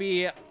might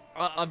be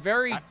a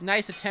very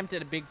nice attempt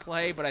at a big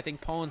play, but I think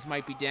Pones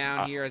might be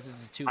down here as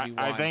this is 2v1.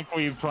 I think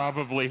we've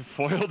probably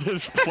foiled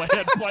his plan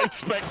by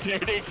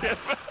spectating him.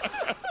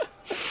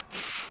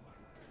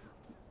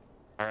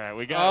 All right,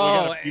 we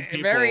got a few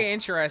people very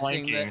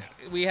interesting. flanking.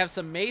 We have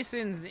some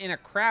Masons in a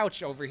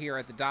crouch over here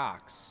at the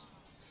docks.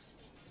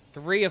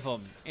 3 of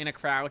them in a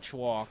crouch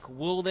walk.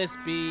 Will this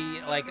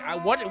be like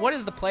what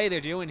is the play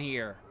they're doing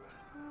here?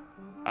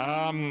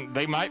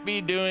 They might be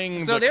doing.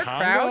 So they're conga.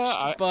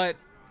 crouched, but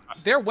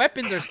their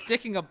weapons are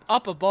sticking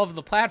up above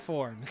the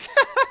platforms.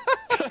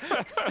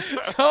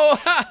 So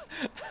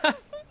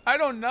I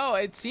don't know.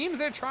 It seems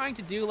they're trying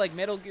to do like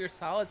Metal Gear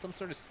Solid, some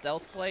sort of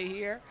stealth play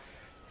here.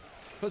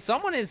 But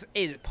someone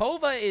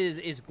Pova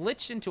is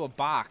glitched into a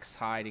box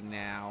hiding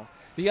now.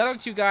 The other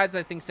 2 guys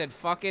I think said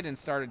fuck it and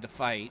started to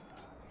fight.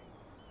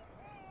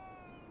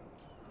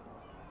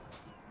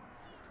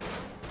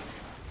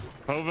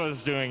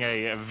 Pova's doing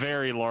a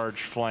very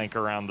large flank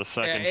around the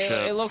second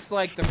ship. It looks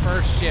like the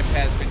first ship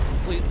has been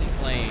completely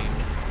claimed.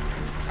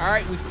 All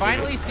right, we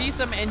finally see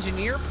some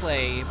engineer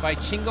play by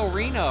Chingo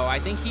Reno. I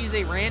think he's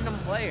a random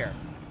player.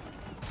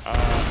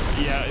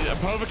 Yeah,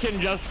 Povakin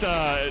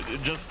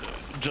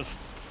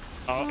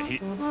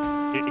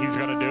he's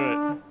gonna do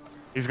it.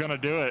 He's gonna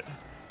do it.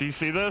 Do you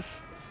see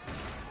this?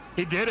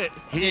 He did it.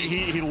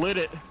 He lit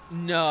it.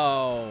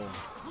 No.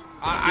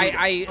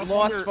 I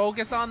lost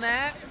focus on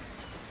that.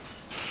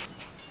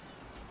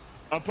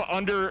 Up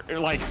under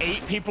like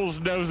 8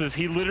 people's noses,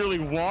 he literally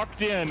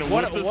walked in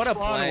What with a the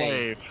play.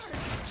 wave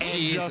and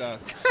Jesus.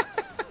 just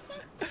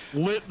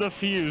lit the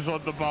fuse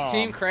on the bomb.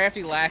 Team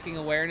Crafty lacking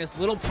awareness.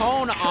 Little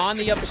Pone on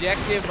the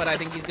objective, but I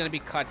think he's going to be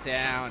cut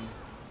down.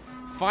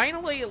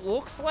 Finally, it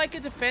looks like a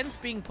defense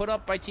being put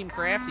up by Team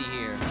Crafty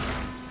here.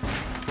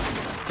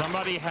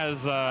 Somebody has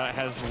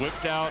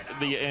whipped out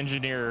the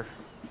engineer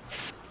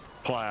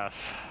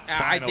class.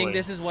 I think Finally.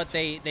 this is what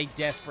they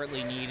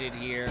desperately needed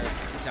here,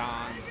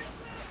 Don.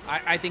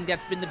 I think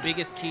that's been the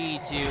biggest key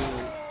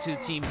to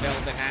Team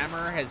Velvet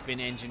Hammer has been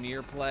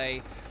engineer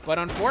play. But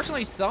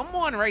unfortunately,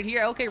 someone right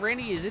here, LK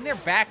Randy, is in their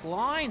back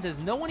lines as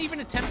no one even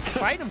attempts to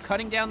fight him,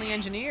 cutting down the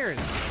engineers.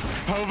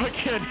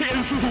 Hoboken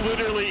is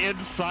literally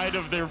inside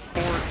of their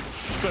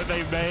fort that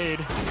they made.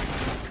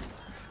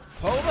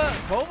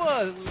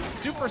 Pova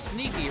super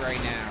sneaky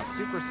right now,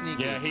 super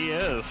sneaky. Yeah, he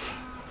is.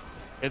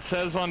 It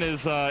says on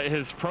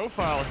his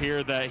profile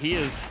here that he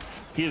is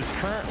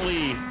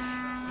currently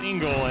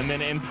single, and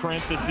then in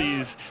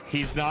parentheses,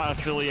 he's not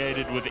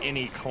affiliated with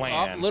any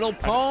clan. Oh, Little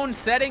Pone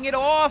setting it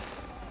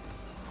off.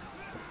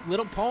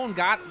 Little Pone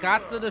got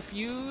the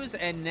defuse,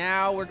 and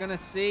now we're gonna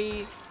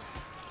see.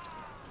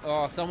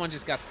 Oh, someone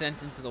just got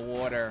sent into the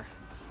water.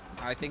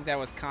 I think that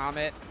was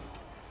Comet.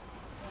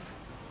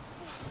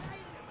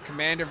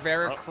 Commander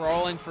Vera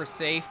crawling for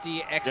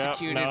safety,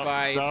 executed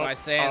by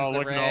Sans the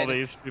look Red. at all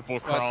these people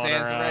But crawling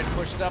Sans the around. Red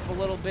pushed up a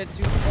little bit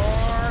too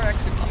far,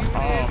 executed.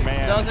 Oh,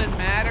 man. Doesn't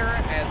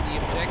matter as the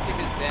objective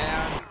is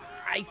down.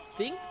 I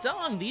think,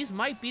 Dong, these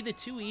might be the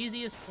two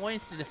easiest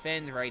points to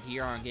defend right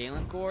here on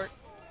Galen Court.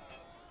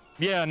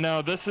 Yeah,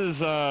 no, this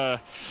is a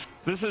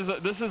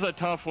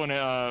tough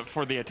one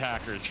for the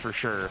attackers for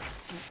sure.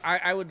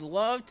 I would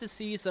love to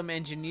see some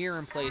engineer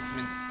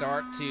emplacements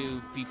start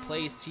to be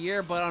placed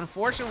here, but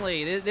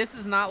unfortunately, this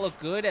does not look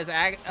good as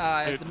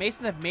the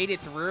Masons have made it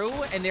through,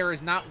 and there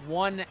is not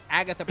one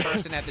Agatha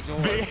person at the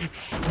doors.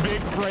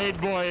 Big Braid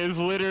Boy is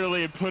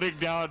literally putting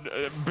down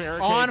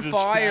barricades On as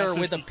fire fast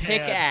with as a he can.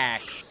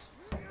 pickaxe.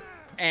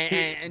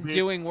 And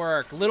doing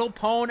work. Little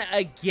Pone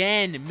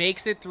again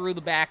makes it through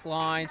the back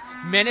lines.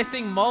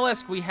 Menacing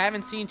Mollusk, we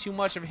haven't seen too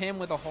much of him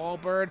with a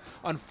halberd.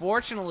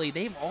 Unfortunately,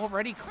 they've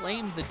already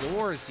claimed the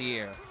doors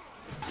here.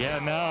 Yeah,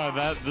 no,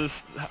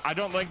 I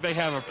don't think they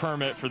have a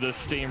permit for this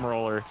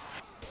steamroller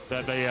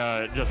that they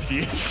just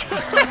used.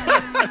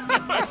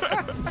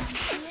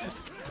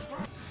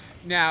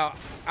 Now,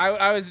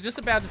 I was just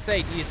about to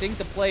say, do you think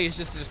the play is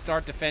just to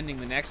start defending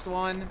the next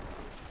one?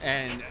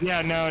 And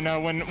yeah,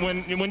 no.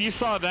 When you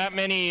saw that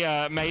many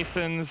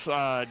Masons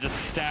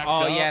just stacked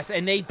oh up. yes,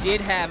 and they did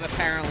have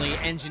apparently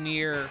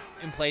engineer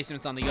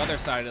emplacements on the other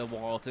side of the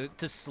wall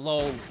to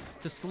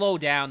slow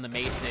down the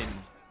Mason.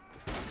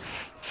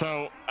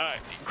 So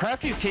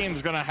Crafty's team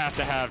is gonna have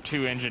to have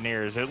two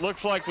engineers. It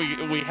looks like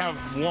we have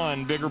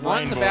one bigger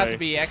brain One's boy. about to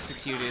be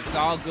executed.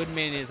 Saul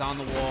Goodman is on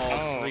the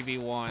walls,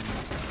 3v1.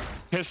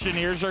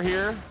 Pistoners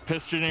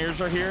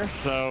are here.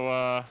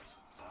 So.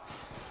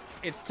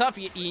 It's tough.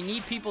 You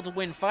need people to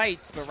win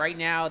fights, but right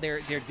now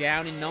they're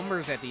down in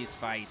numbers at these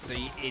fights. So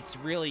it's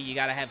really, you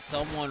got to have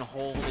someone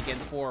hold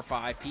against 4 or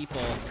 5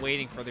 people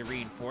waiting for the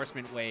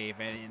reinforcement wave,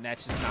 and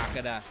that's just not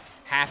going to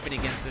happen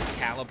against this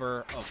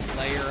caliber of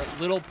player.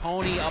 Little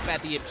Pony up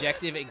at the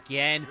objective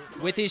again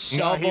with his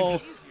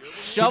shovel,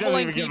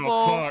 shoveling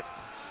people,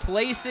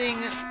 placing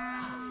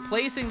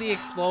the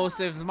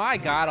explosives. My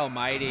God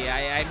almighty.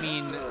 I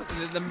mean,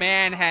 the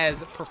man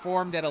has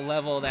performed at a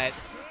level that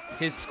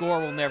his score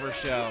will never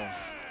show.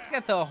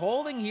 Got the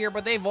holding here,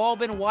 but they've all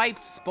been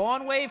wiped.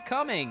 Spawn wave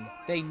coming.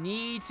 They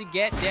need to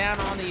get down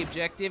on the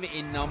objective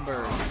in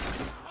numbers.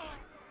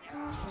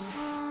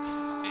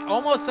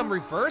 Almost some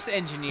reverse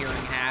engineering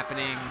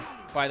happening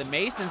by the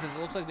Masons, as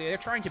it looks like they're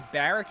trying to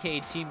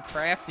barricade Team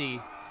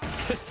Crafty.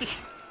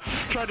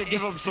 Trying to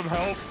give them some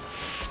help.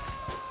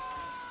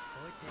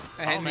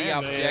 And the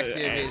objective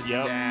is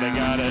down. They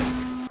got it.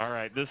 All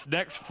right, this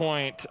next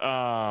point,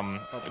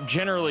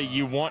 generally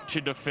you want to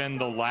defend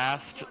the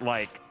last,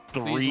 like,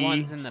 3. These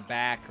ones in the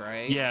back,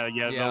 right? Yeah,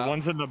 the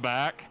ones in the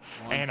back.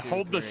 1, and 2,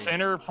 hold 3. the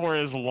center for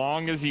as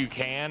long as you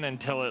can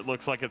until it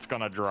looks like it's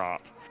going to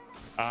drop.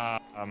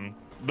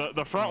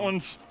 The front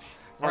ones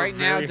are right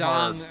now, very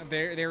Dong, hard.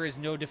 there is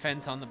no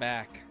defense on the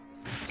back.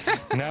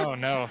 No,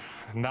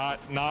 not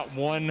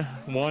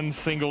one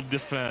single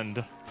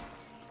defend.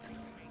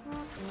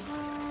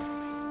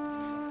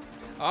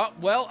 Oh,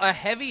 well, a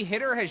heavy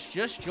hitter has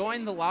just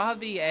joined the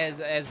lobby as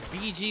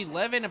BG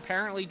Levin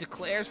apparently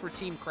declares for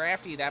Team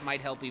Crafty. That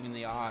might help even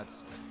the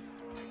odds.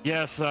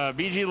 Yes,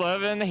 BG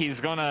Levin,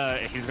 he's gonna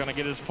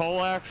get his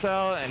poleaxe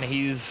out, and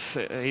he's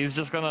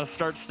just gonna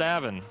start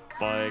stabbing.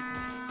 Like,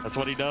 that's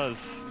what he does.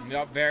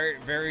 Yep, very,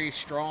 very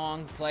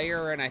strong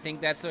player, and I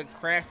think that's what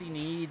Crafty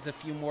needs. A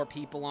few more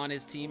people on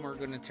his team are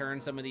going to turn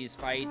some of these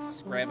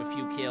fights, grab a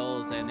few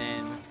kills, and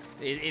then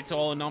it's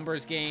all a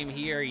numbers game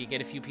here. You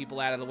get a few people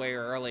out of the way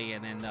early,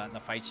 and then the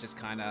fights just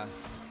kind of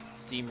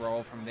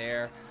steamroll from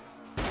there.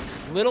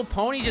 Little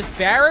Pony just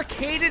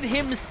barricaded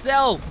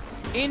himself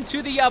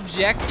into the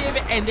objective,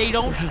 and they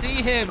don't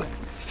see him.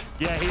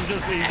 Yeah,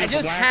 he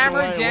just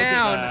hammered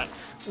down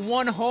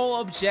one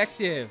whole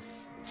objective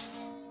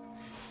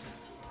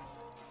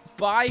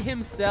by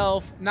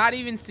himself, not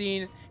even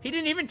seen. He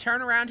didn't even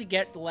turn around to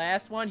get the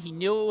last one. He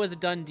knew it was a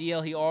done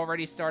deal. He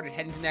already started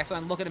heading to the next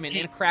one. Look at him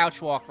in a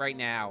crouch walk right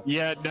now.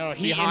 Yeah, no,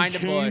 he behind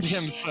entombed a bush.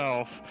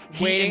 himself.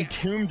 Waiting. He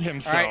entombed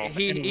himself. All right,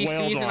 he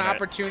sees an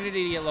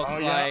opportunity, it looks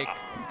like.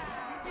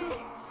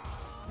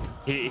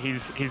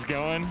 He's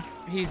going.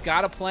 He's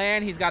got a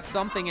plan. He's got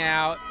something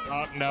out.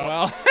 Oh, no.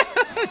 Well,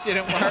 it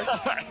didn't work.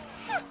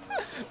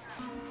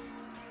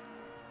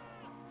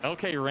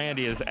 LK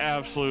Randy is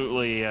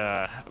absolutely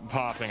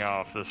popping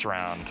off this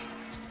round.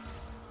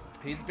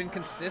 He's been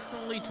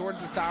consistently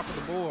towards the top of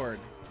the board.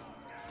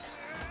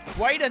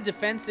 Quite a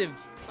defensive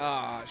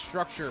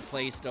structure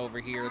placed over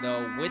here,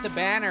 though, with a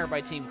banner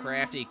by Team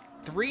Crafty.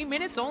 3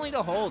 minutes only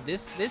to hold.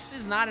 This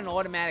is not an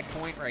automatic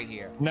point right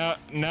here. No.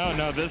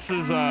 This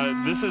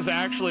is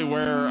actually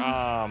where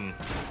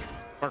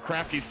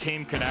Crafty's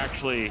team could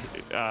actually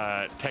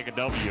take a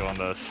W on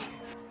this,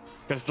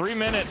 because 3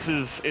 minutes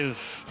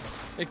is.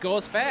 It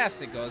goes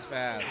fast. It goes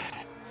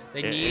fast.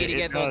 They need to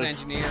get those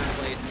engineer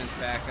replacements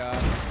back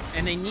up,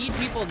 and they need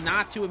people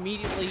not to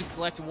immediately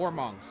select War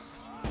Monks.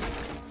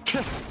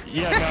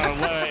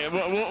 Yeah, no,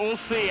 we'll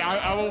see.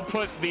 I will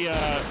put the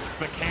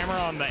camera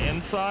on the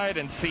inside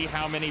and see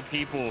how many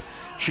people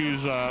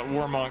choose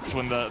War Monks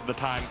when the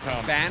time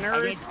comes.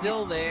 Banner is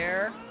still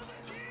there.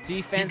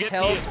 Defense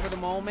held for the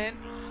moment.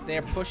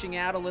 They're pushing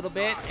out a little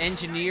bit.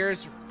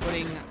 Engineers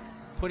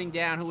putting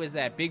down, who is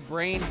that? Big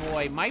Brain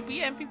Boy might be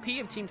MVP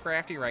of Team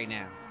Crafty right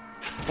now.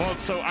 Well,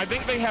 so I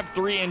think they have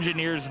 3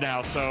 engineers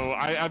now, so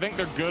I think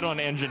they're good on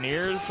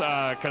engineers,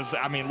 because,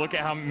 I mean, look at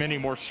how many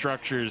more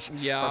structures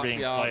are being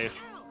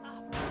placed.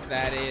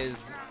 That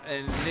is,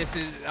 and this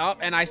is up,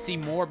 and I see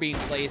more being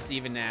placed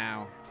even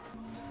now.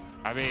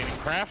 I mean,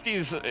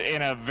 Crafty's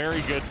in a very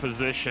good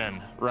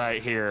position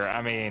right here.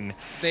 I mean,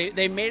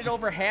 they made it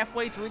over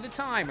halfway through the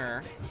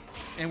timer,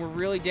 and we're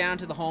really down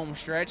to the home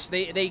stretch.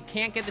 They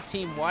can't get the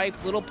team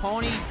wiped. Little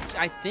Pony,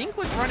 I think,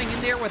 was running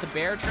in there with a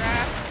bear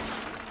trap.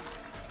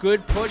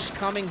 Good push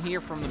coming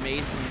here from the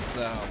Masons,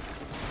 though.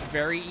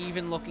 Very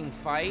even-looking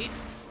fight.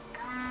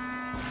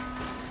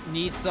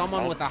 Need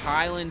someone with a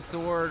Highland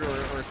sword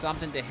or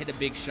something to hit a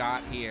big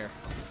shot here.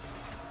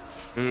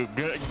 Ooh,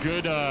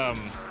 good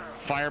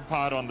fire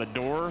pot on the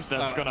door.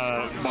 That's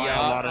gonna buy a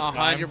lot of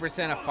time.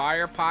 100% a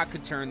fire pot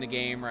could turn the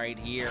game right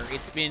here.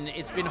 It's been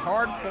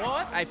hard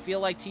fought. I feel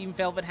like Team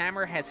Velvet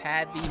Hammer has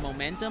had the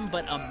momentum,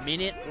 but a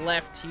minute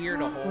left here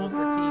to hold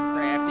for Team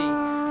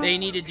Crafty. They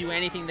need to do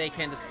anything they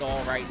can to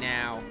stall right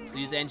now.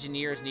 These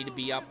engineers need to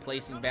be up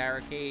placing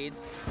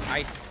barricades.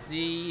 I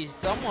see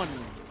someone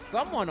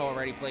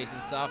already placing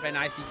stuff, and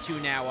I see 2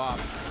 now up.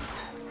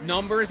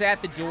 Numbers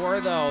at the door,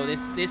 though.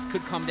 This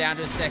could come down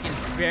to a second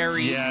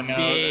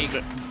big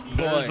push.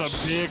 There's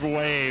a big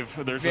wave.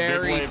 There's a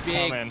big wave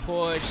coming.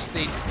 Push.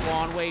 The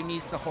spawn wave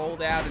needs to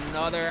hold out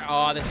another.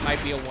 Oh, this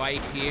might be a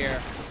wipe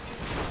here.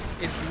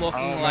 It's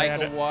looking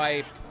like a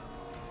wipe.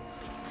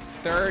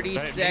 30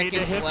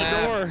 seconds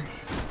left.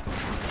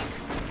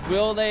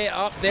 Will they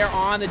up? They're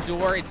on the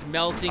door. It's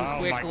melting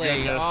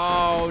quickly.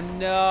 Oh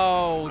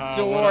no!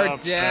 Door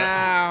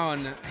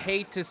down.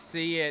 Hate to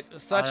see it.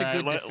 Such a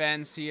good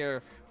defense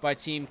here by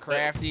Team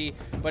Crafty.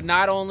 But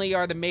not only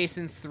are the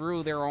Masons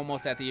through, they're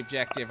almost at the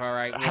objective. All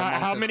right.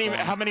 How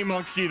many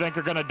monks do you think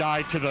are gonna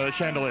die to the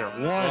chandelier?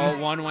 One. Oh,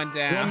 one went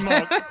down.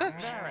 One monk.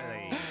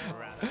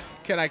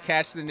 Can I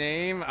catch the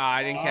name?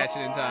 I didn't catch it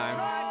in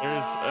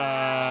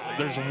time.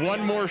 There's one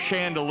more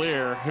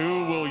chandelier.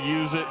 Who will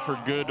use it for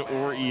good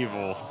or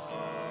evil?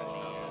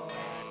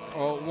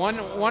 Well,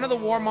 one of the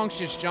War Monks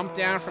just jumped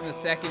down from the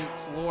 2nd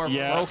floor,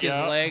 broke his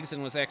legs,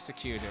 and was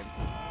executed.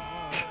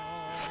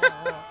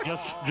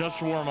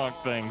 just War Monk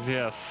things,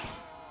 yes.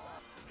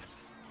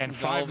 And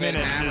 5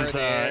 minutes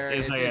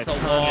is it's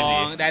a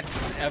long.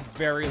 That's a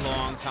very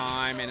long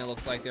time, and it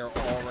looks like they're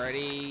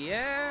already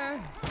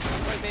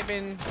looks like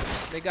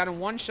they got a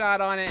 1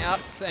 shot on it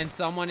up, and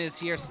someone is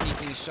here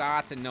sneaking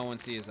shots, and no one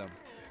sees them.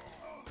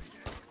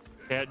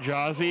 Yeah,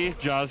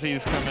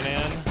 Jazzy's coming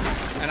in.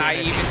 And I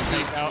even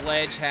see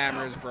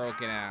sledgehammers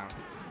broken out.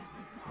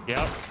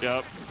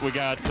 Yep. We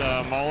got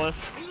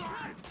Mollusk.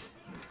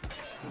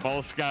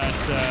 Mollusk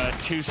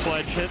got 2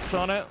 sledge hits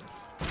on it.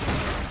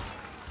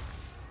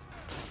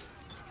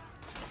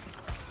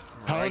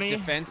 Pony.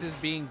 Defense is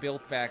being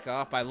built back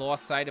up. I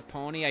lost sight of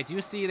Pony. I do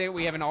see that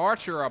we have an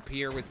archer up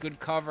here with good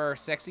cover.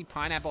 Sexy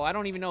Pineapple. I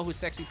don't even know who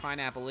Sexy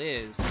Pineapple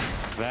is.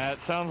 That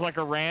sounds like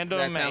a random.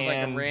 That sounds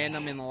like a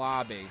random in the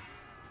lobby.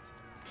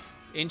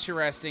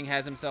 Interesting,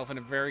 has himself in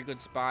a very good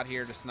spot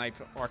here to snipe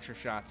archer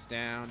shots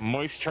down.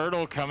 Moist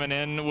Turtle coming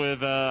in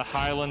with a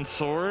Highland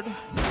sword.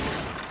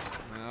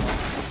 Well,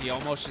 he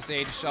almost just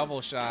ate a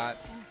shovel shot.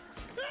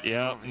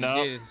 Yep,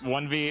 no,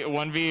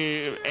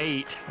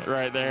 1v8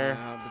 right there.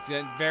 It's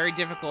very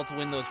difficult to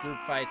win those group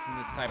fights in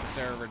this type of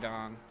server,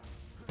 Dong.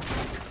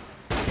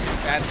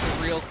 That's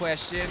the real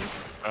question.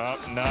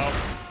 No.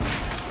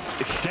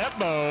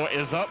 Stepbo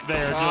is up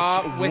there.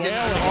 With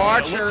an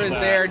archer is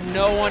there.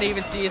 No one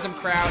even sees him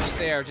crouched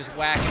there, just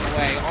whacking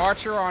away.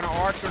 Archer on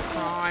archer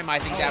crime. I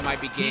think that might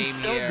be game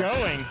here.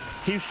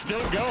 He's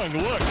still going.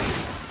 Look.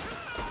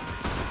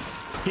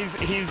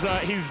 He's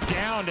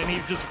downed and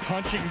he's just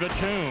punching the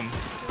tomb.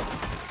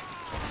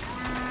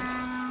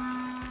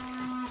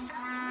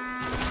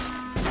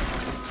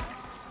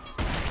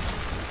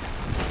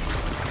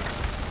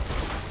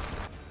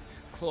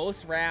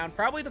 Close round.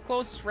 Probably the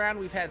closest round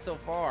we've had so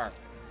far.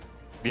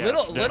 Yes,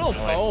 little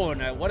definitely. bone.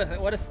 What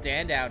a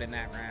standout in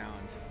that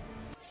round.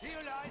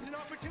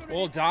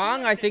 Well,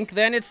 Dong, I think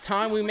then it's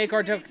time we make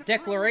our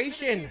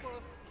declaration.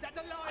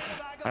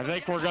 I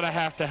think we're gonna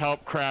have to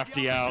help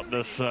Crafty out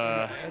this.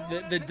 The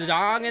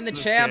Dong and the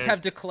this champ game.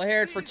 have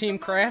declared for Team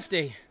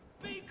Crafty.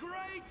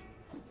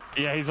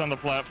 Yeah, he's on the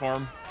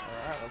platform. All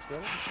right, let's go.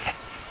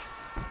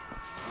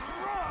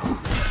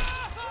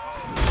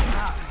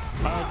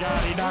 Oh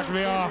God, he knocked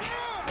me off.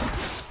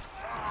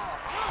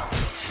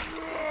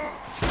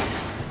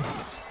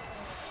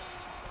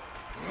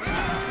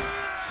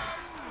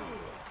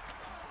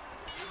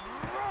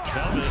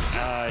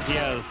 Velvet, he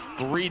has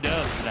 3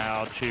 deaths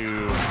now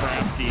to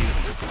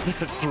Crafty's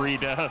 3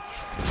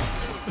 deaths.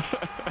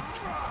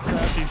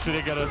 Crafty's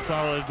sitting at a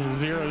solid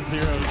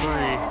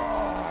 0-0-3.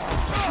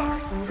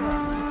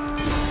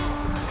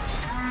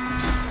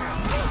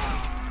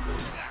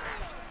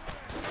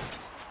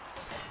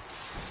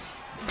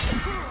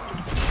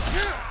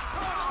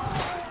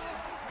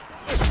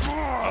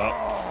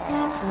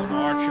 Some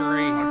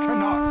archery. I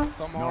cannot.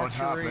 Some Not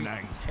archery.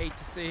 happening. Hate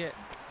to see it.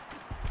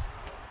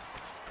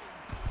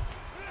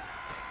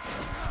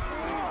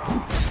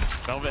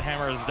 Velvet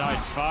Hammer has died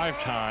 5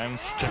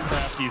 times to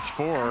Crafty's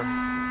 4. All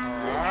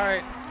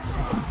right.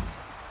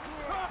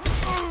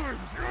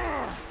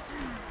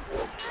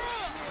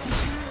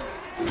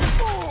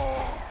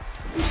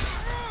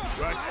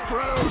 We're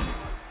screwed.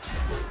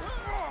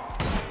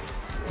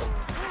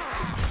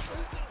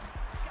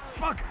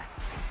 Fuck.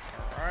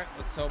 All right,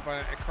 let's hope.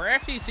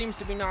 Crafty seems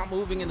to be not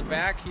moving in the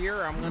back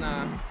here. I'm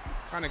gonna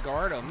kind of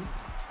guard him.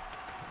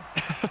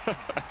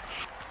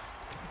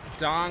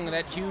 Dong,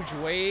 that huge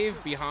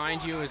wave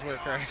behind you is where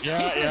Crafty.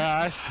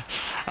 Yeah,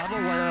 I'm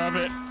aware of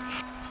it.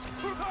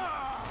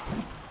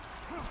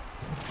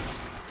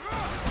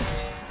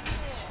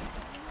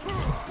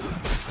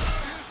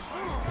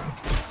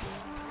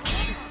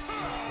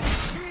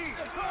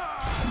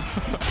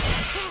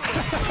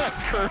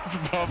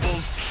 Curved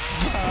bubbles.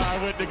 I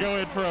went to go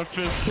in for a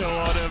fist kill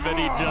on him, and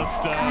he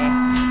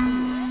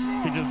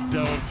just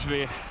doped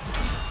me.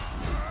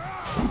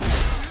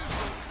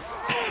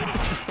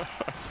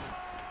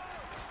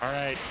 All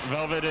right,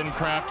 Velvet and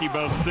Crafty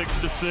both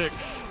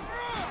 6-6.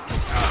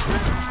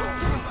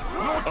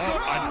 Oh,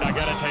 I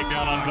got a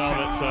takedown on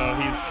Velvet, so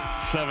he's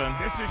 7.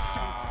 This is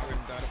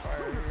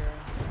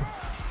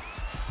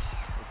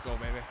Let's go,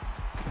 baby.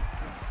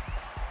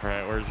 All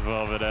right, where's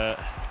Velvet at?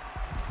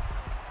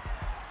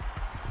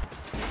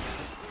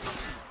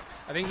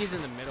 I think he's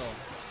in the middle.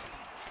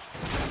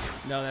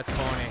 No, that's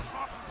Coney.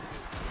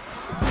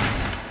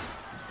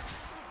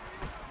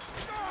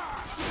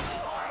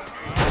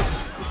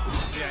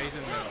 Yeah, he's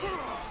in the middle.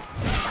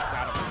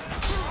 Got him.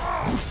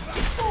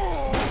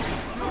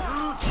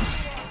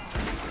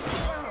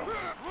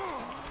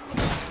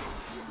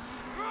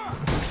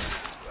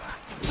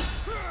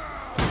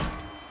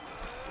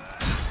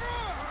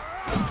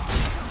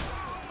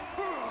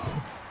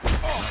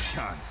 I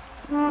can't.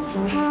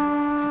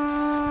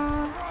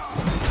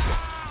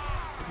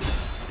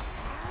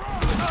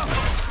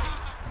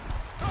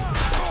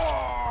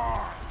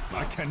 I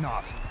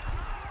cannot.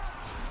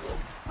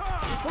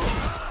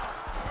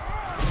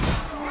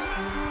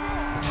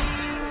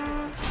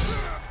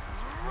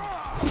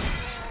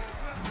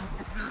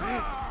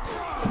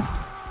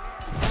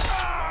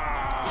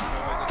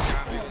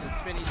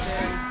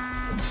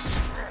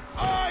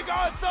 I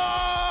got them!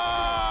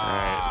 All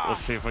right,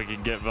 let's see if we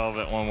can get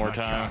Velvet one more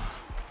time.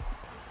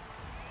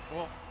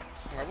 Well,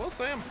 I will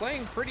say I'm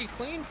playing pretty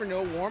clean for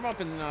no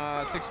warm-up in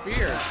 6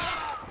 beers.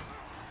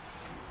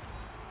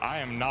 I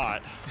am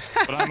not,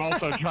 but I'm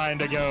also trying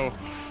to go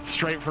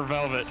straight for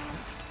Velvet.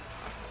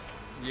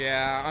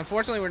 Yeah,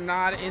 unfortunately we're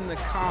not in the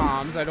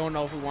comms. I don't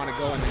know if we want to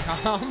go in the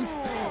comms.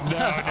 No,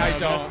 I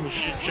don't. That's a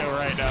shit show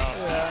right now.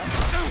 Yeah.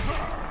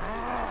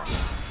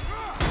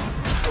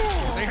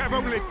 They have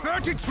only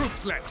 30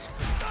 troops left.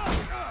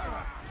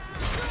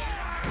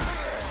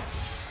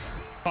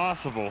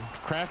 Possible.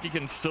 Crafty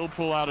can still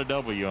pull out a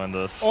W on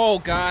this. Oh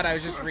God, I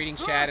was just reading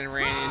chat and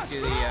ran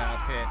into the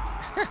pit.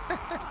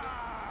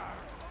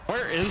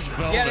 Where is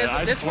Velvet?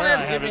 Yeah, this one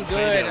has given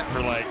good.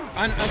 For like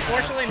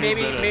Unfortunately, 2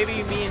 maybe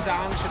minutes. me and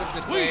Dong should have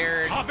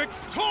declared. We are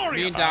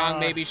victorious. Me and Dong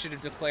maybe should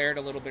have declared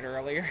a little bit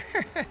earlier.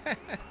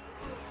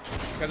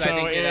 Because So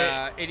I think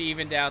it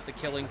evened out the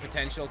killing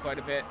potential quite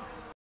a bit.